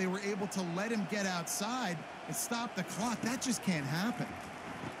 Somehow they were able to let him get outside and stop the clock. That just can't happen.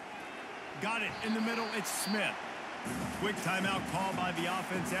 Got it in the middle. It's Smith. Quick timeout call by the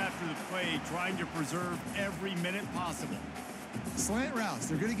offense after the play, trying to preserve every minute possible. Slant routes,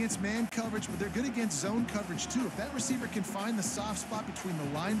 they're good against man coverage, but they're good against zone coverage too. If that receiver can find the soft spot between the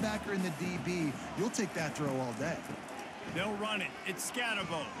linebacker and the DB, you'll take that throw all day. They'll run it. It's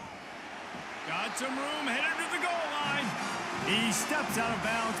Scatterbo. Got some room, headed to the goal line. He steps out of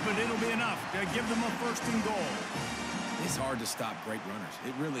bounds, but it'll be enough to give them a 1st and goal. It's hard to stop great runners.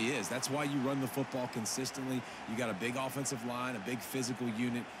 It really is. That's why you run the football consistently. You got a big offensive line, a big physical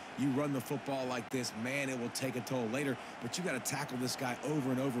unit. You run the football like this, man, it will take a toll later. But you got to tackle this guy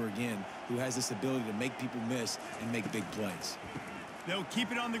over and over again who has this ability to make people miss and make big plays. They'll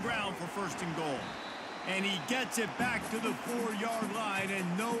keep it on the ground for 1st and goal. And he gets it back to the 4-yard line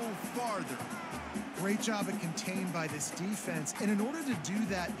and no farther. Great job at contained by this defense. And in order to do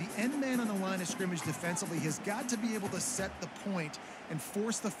that, the end man on the line of scrimmage defensively has got to be able to set the point and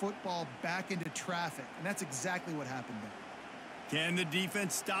force the football back into traffic. And that's exactly what happened there. Can the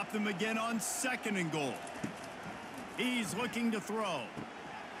defense stop them again on 2nd and goal? He's looking to throw.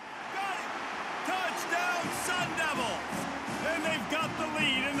 Got it! Touchdown, Sun Devils! And they've got the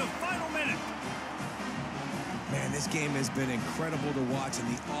lead in the final minute. Man, this game has been incredible to watch, and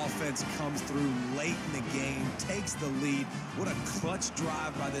the offense comes through late in the game, takes the lead. What a clutch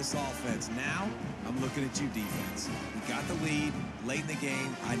drive by this offense. Now, I'm looking at you, defense. You got the lead late in the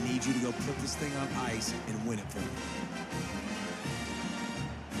game. I need you to go put this thing on ice and win it for me.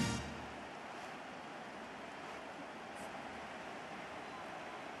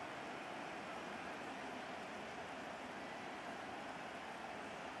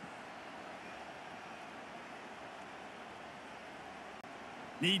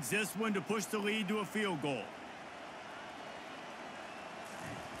 Needs this one to push the lead to a field goal.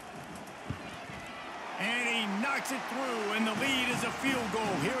 And he knocks it through, and the lead is a field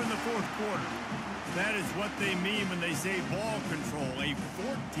goal here in the 4th quarter. That is what they mean when they say ball control, a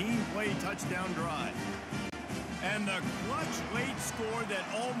 14-play touchdown drive. And the clutch late score that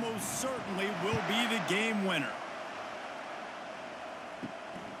almost certainly will be the game winner.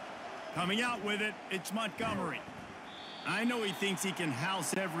 Coming out with it, it's Montgomery. I know he thinks he can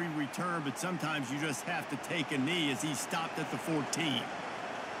house every return, but sometimes you just have to take a knee as he stopped at the 14.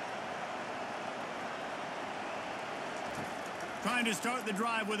 Trying to start the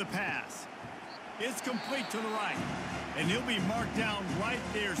drive with a pass. It's complete to the right. And he'll be marked down right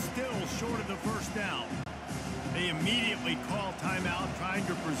there, still short of the 1st down. They immediately call timeout, trying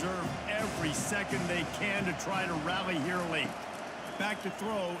to preserve every second they can to try to rally here late. Back to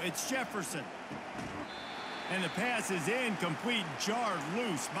throw, it's Jefferson. And the pass is incomplete, jarred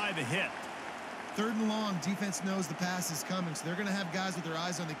loose by the hit. 3rd and long, defense knows the pass is coming, so they're going to have guys with their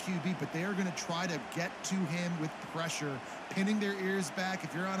eyes on the QB, but they are going to try to get to him with pressure, pinning their ears back.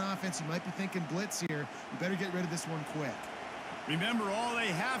 If you're on offense, you might be thinking blitz here. You better get rid of this one quick. Remember, all they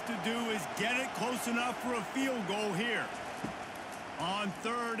have to do is get it close enough for a field goal here. On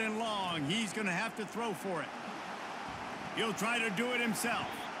 3rd and long, he's going to have to throw for it. He'll try to do it himself.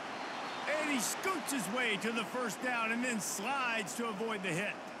 And he scoots his way to the first down and then slides to avoid the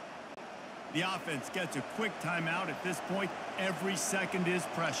hit. The offense gets a quick timeout at this point. Every second is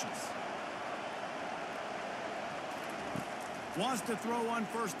precious. Wants to throw on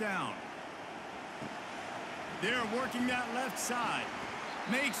 1st down. They're working that left side.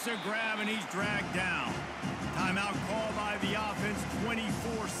 Makes a grab, and he's dragged down. Timeout call by the offense.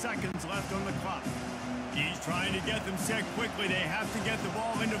 24 seconds left on the clock. He's trying to get them set quickly. They have to get the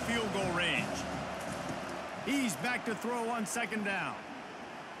ball into field goal range. He's back to throw on 2nd down.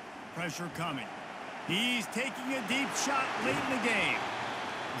 Pressure coming. He's taking a deep shot late in the game.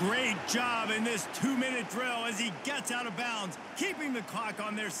 Great job in this 2-minute drill as he gets out of bounds, keeping the clock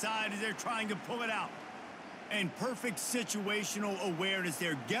on their side as they're trying to pull it out. And perfect situational awareness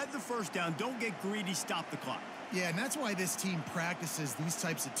there. Get the first down. Don't get greedy. Stop the clock. Yeah, and that's why this team practices these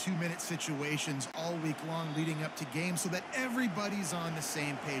types of 2-minute situations all week long leading up to games so that everybody's on the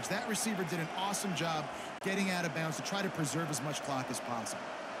same page. That receiver did an awesome job getting out of bounds to try to preserve as much clock as possible.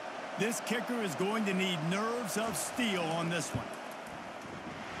 This kicker is going to need nerves of steel on this one.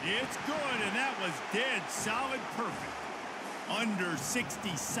 It's good, and that was dead solid perfect. Under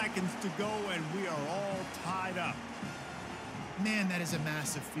 60 seconds to go, and we are all tied up. Man, that is a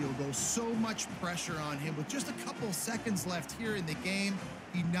massive field goal. So much pressure on him. With just a couple seconds left here in the game,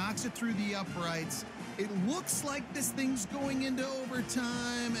 he knocks it through the uprights. It looks like this thing's going into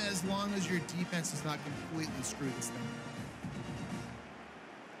overtime as long as your defense does not completely screw this thing.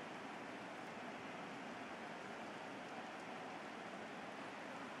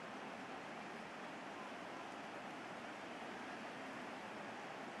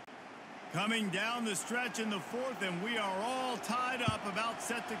 Coming down the stretch in the 4th, and we are all tied up, about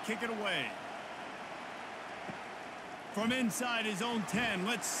set to kick it away. From inside his own 10,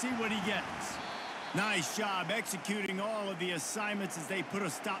 let's see what he gets. Nice job executing all of the assignments as they put a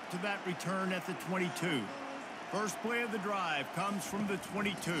stop to that return at the 22. First play of the drive comes from the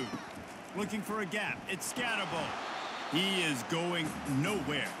 22. Looking for a gap. It's Scatterbo. He is going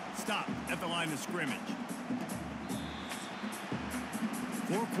nowhere. Stop at the line of scrimmage.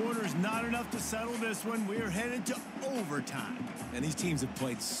 4 quarters, not enough to settle this one. We are headed to overtime. And these teams have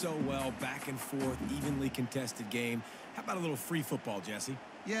played so well, back and forth, evenly contested game. How about a little free football, Jesse?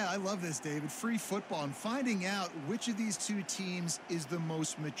 Yeah, I love this, David. Free football and finding out which of these two teams is the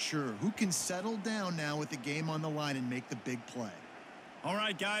most mature. Who can settle down now with the game on the line and make the big play? All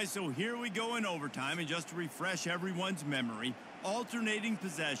right, guys, so here we go in overtime. And just to refresh everyone's memory, alternating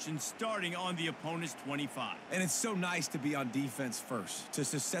possessions starting on the opponent's 25. And it's so nice to be on defense first, to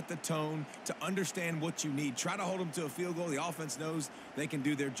set the tone, to understand what you need. Try to hold them to a field goal. The offense knows they can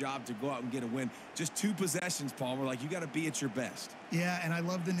do their job to go out and get a win. Just 2 possessions, Palmer. Like, you got to be at your best. Yeah, and I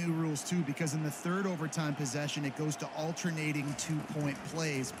love the new rules, too, because in the 3rd overtime possession, it goes to alternating 2-point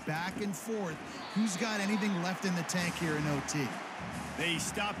plays. Back and forth. Who's got anything left in the tank here in OT? They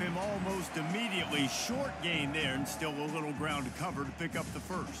stop him almost immediately. Short gain there, and still a little ground to cover to pick up the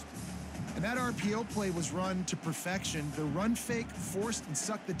first. And that RPO play was run to perfection. The run fake forced and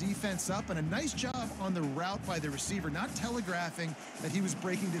sucked the defense up, and a nice job on the route by the receiver, not telegraphing that he was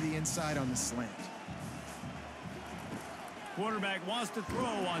breaking to the inside on the slant. Quarterback wants to throw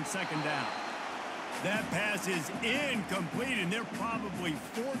on 2nd down. That pass is incomplete, and they're probably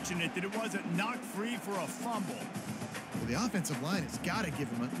fortunate that it wasn't knocked free for a fumble. Well, the offensive line has got to give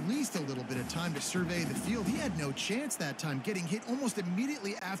him at least a little bit of time to survey the field. He had no chance that time, getting hit almost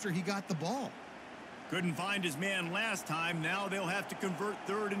immediately after he got the ball. Couldn't find his man last time. Now they'll have to convert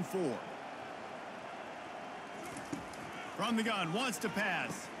 3rd and 4. From the gun, wants to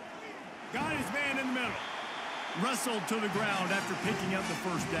pass. Got his man in the middle. Wrestled to the ground after picking up the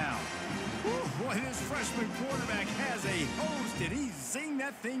first down. Whew, boy, this freshman quarterback has a host, and he's zinged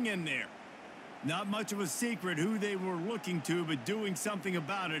that thing in there. Not much of a secret who they were looking to, but doing something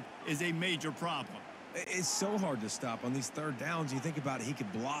about it is a major problem. It's so hard to stop on these 3rd downs. You think about it, he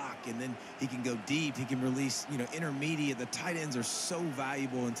could block, and then he can go deep. He can release, intermediate. The tight ends are so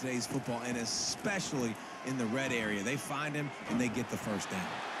valuable in today's football, and especially in the red area. They find him, and they get the first down.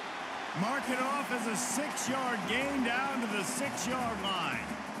 Mark it off as a 6-yard gain down to the 6-yard line.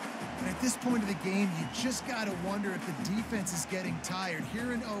 And at this point of the game, you just got to wonder if the defense is getting tired.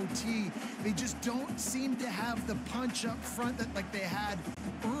 Here in OT, they just don't seem to have the punch up front that like they had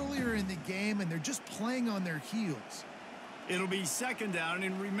earlier in the game, and they're just playing on their heels. It'll be 2nd down,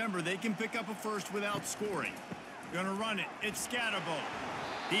 and remember, they can pick up a first without scoring. Gonna run it. It's Scatterbo.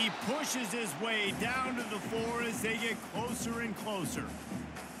 He pushes his way down to the floor as they get closer and closer.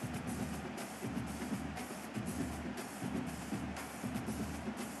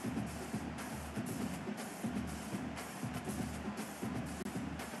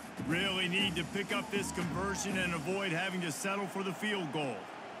 Really need to pick up this conversion and avoid having to settle for the field goal.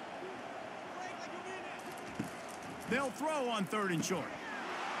 They'll throw on 3rd and short.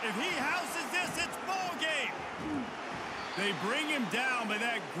 If he houses this, it's ball game. They bring him down, but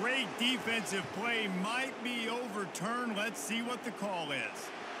that great defensive play might be overturned. Let's see what the call is.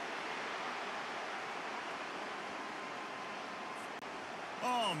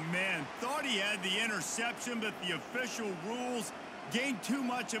 Oh, man, thought he had the interception, but the official rules gained too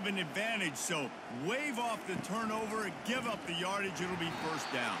much of an advantage, so wave off the turnover and give up the yardage. It'll be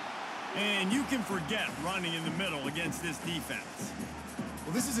 1st down. And you can forget running in the middle against this defense.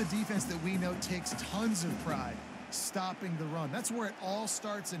 Well, this is a defense that we know takes tons of pride stopping the run. That's where it all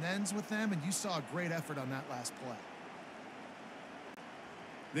starts and ends with them, and you saw a great effort on that last play.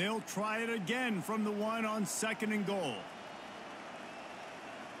 They'll try it again from the 1 on 2nd and goal.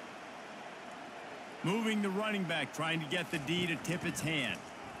 Moving the running back, trying to get the D to tip its hand.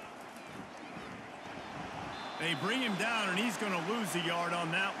 They bring him down, and he's going to lose a yard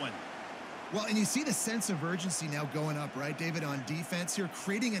on that one. Well, and you see the sense of urgency now going up, right, David, on defense here,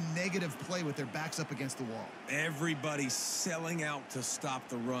 creating a negative play with their backs up against the wall. Everybody's selling out to stop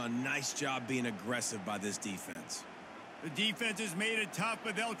the run. Nice job being aggressive by this defense. The defense has made it tough,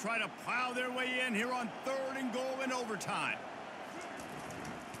 but they'll try to plow their way in here on 3rd and goal in overtime.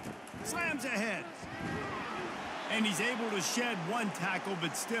 Slams ahead. And he's able to shed 1 tackle,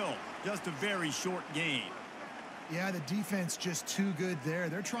 but still just a very short gain. Yeah, the defense just too good there.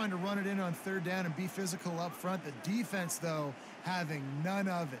 They're trying to run it in on 3rd down and be physical up front. The defense, though, having none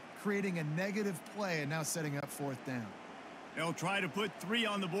of it, creating a negative play and now setting up 4th down. They'll try to put 3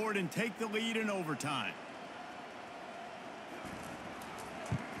 on the board and take the lead in overtime.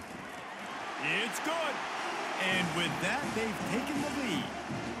 It's good. And with that, they've taken the lead.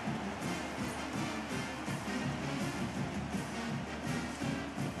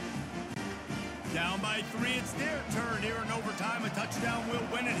 Down by 3, it's their turn here in overtime. A touchdown will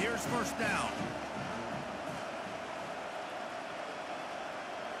win it. Here's 1st down.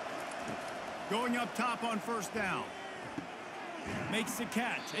 Going up top on 1st down. Makes the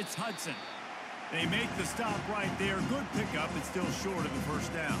catch. It's Hudson. They make the stop right there. Good pickup, but still short of the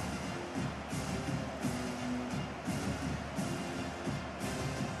 1st down.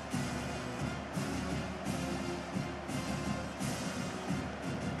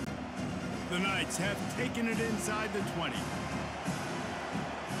 The Knights have taken it inside the 20.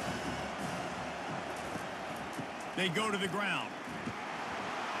 They go to the ground.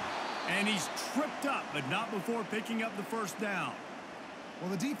 And he's tripped up, but not before picking up the 1st down. Well,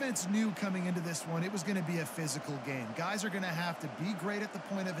 the defense knew coming into this one it was going to be a physical game. Guys are going to have to be great at the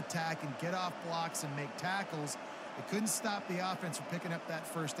point of attack and get off blocks and make tackles. They couldn't stop the offense from picking up that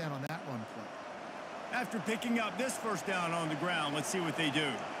 1st down on that run play. After picking up this 1st down on the ground, let's see what they do.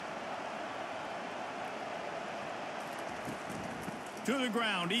 To the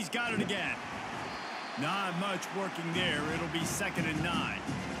ground. He's got it again. Not much working there. It'll be 2nd and 9.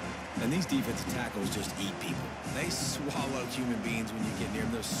 And these defensive tackles just eat people. They swallow human beings when you get near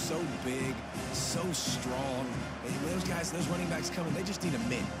them. They're so big, so strong. When those guys, those running backs come in, they just need a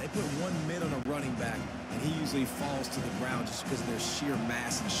mid. They put 1 mid on a running back, and he usually falls to the ground just because of their sheer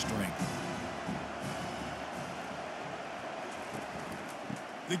mass and strength.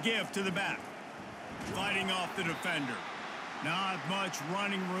 The give to the back. Fighting off the defender. Not much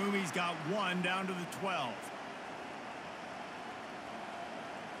running room. He's got 1 down to the 12.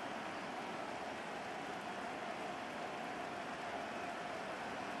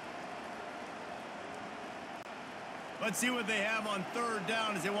 Let's see what they have on 3rd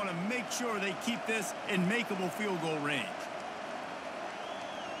down as they want to make sure they keep this in makeable field goal range.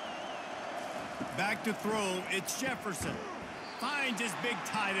 Back to throw. It's Jefferson. Finds his big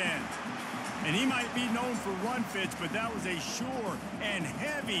tight end. And he might be known for run fits, but that was a sure and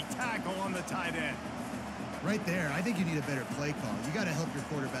heavy tackle on the tight end. Right there, I think you need a better play call. You got to help your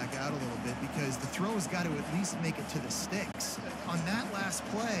quarterback out a little bit because the throw has got to at least make it to the sticks. On that last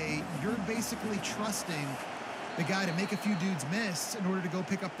play, you're basically trusting the guy to make a few dudes miss in order to go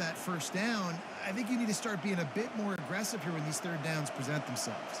pick up that 1st down. I think you need to start being a bit more aggressive here when these 3rd downs present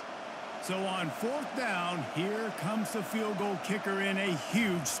themselves. So on 4th down, here comes the field goal kicker in a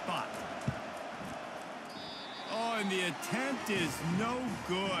huge spot. Oh, and the attempt is no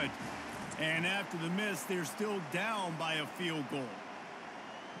good. And after the miss, they're still down by a field goal.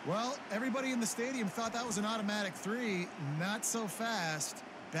 Well, everybody in the stadium thought that was an automatic 3. Not so fast.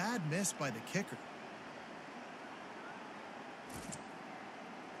 bad miss by the kicker.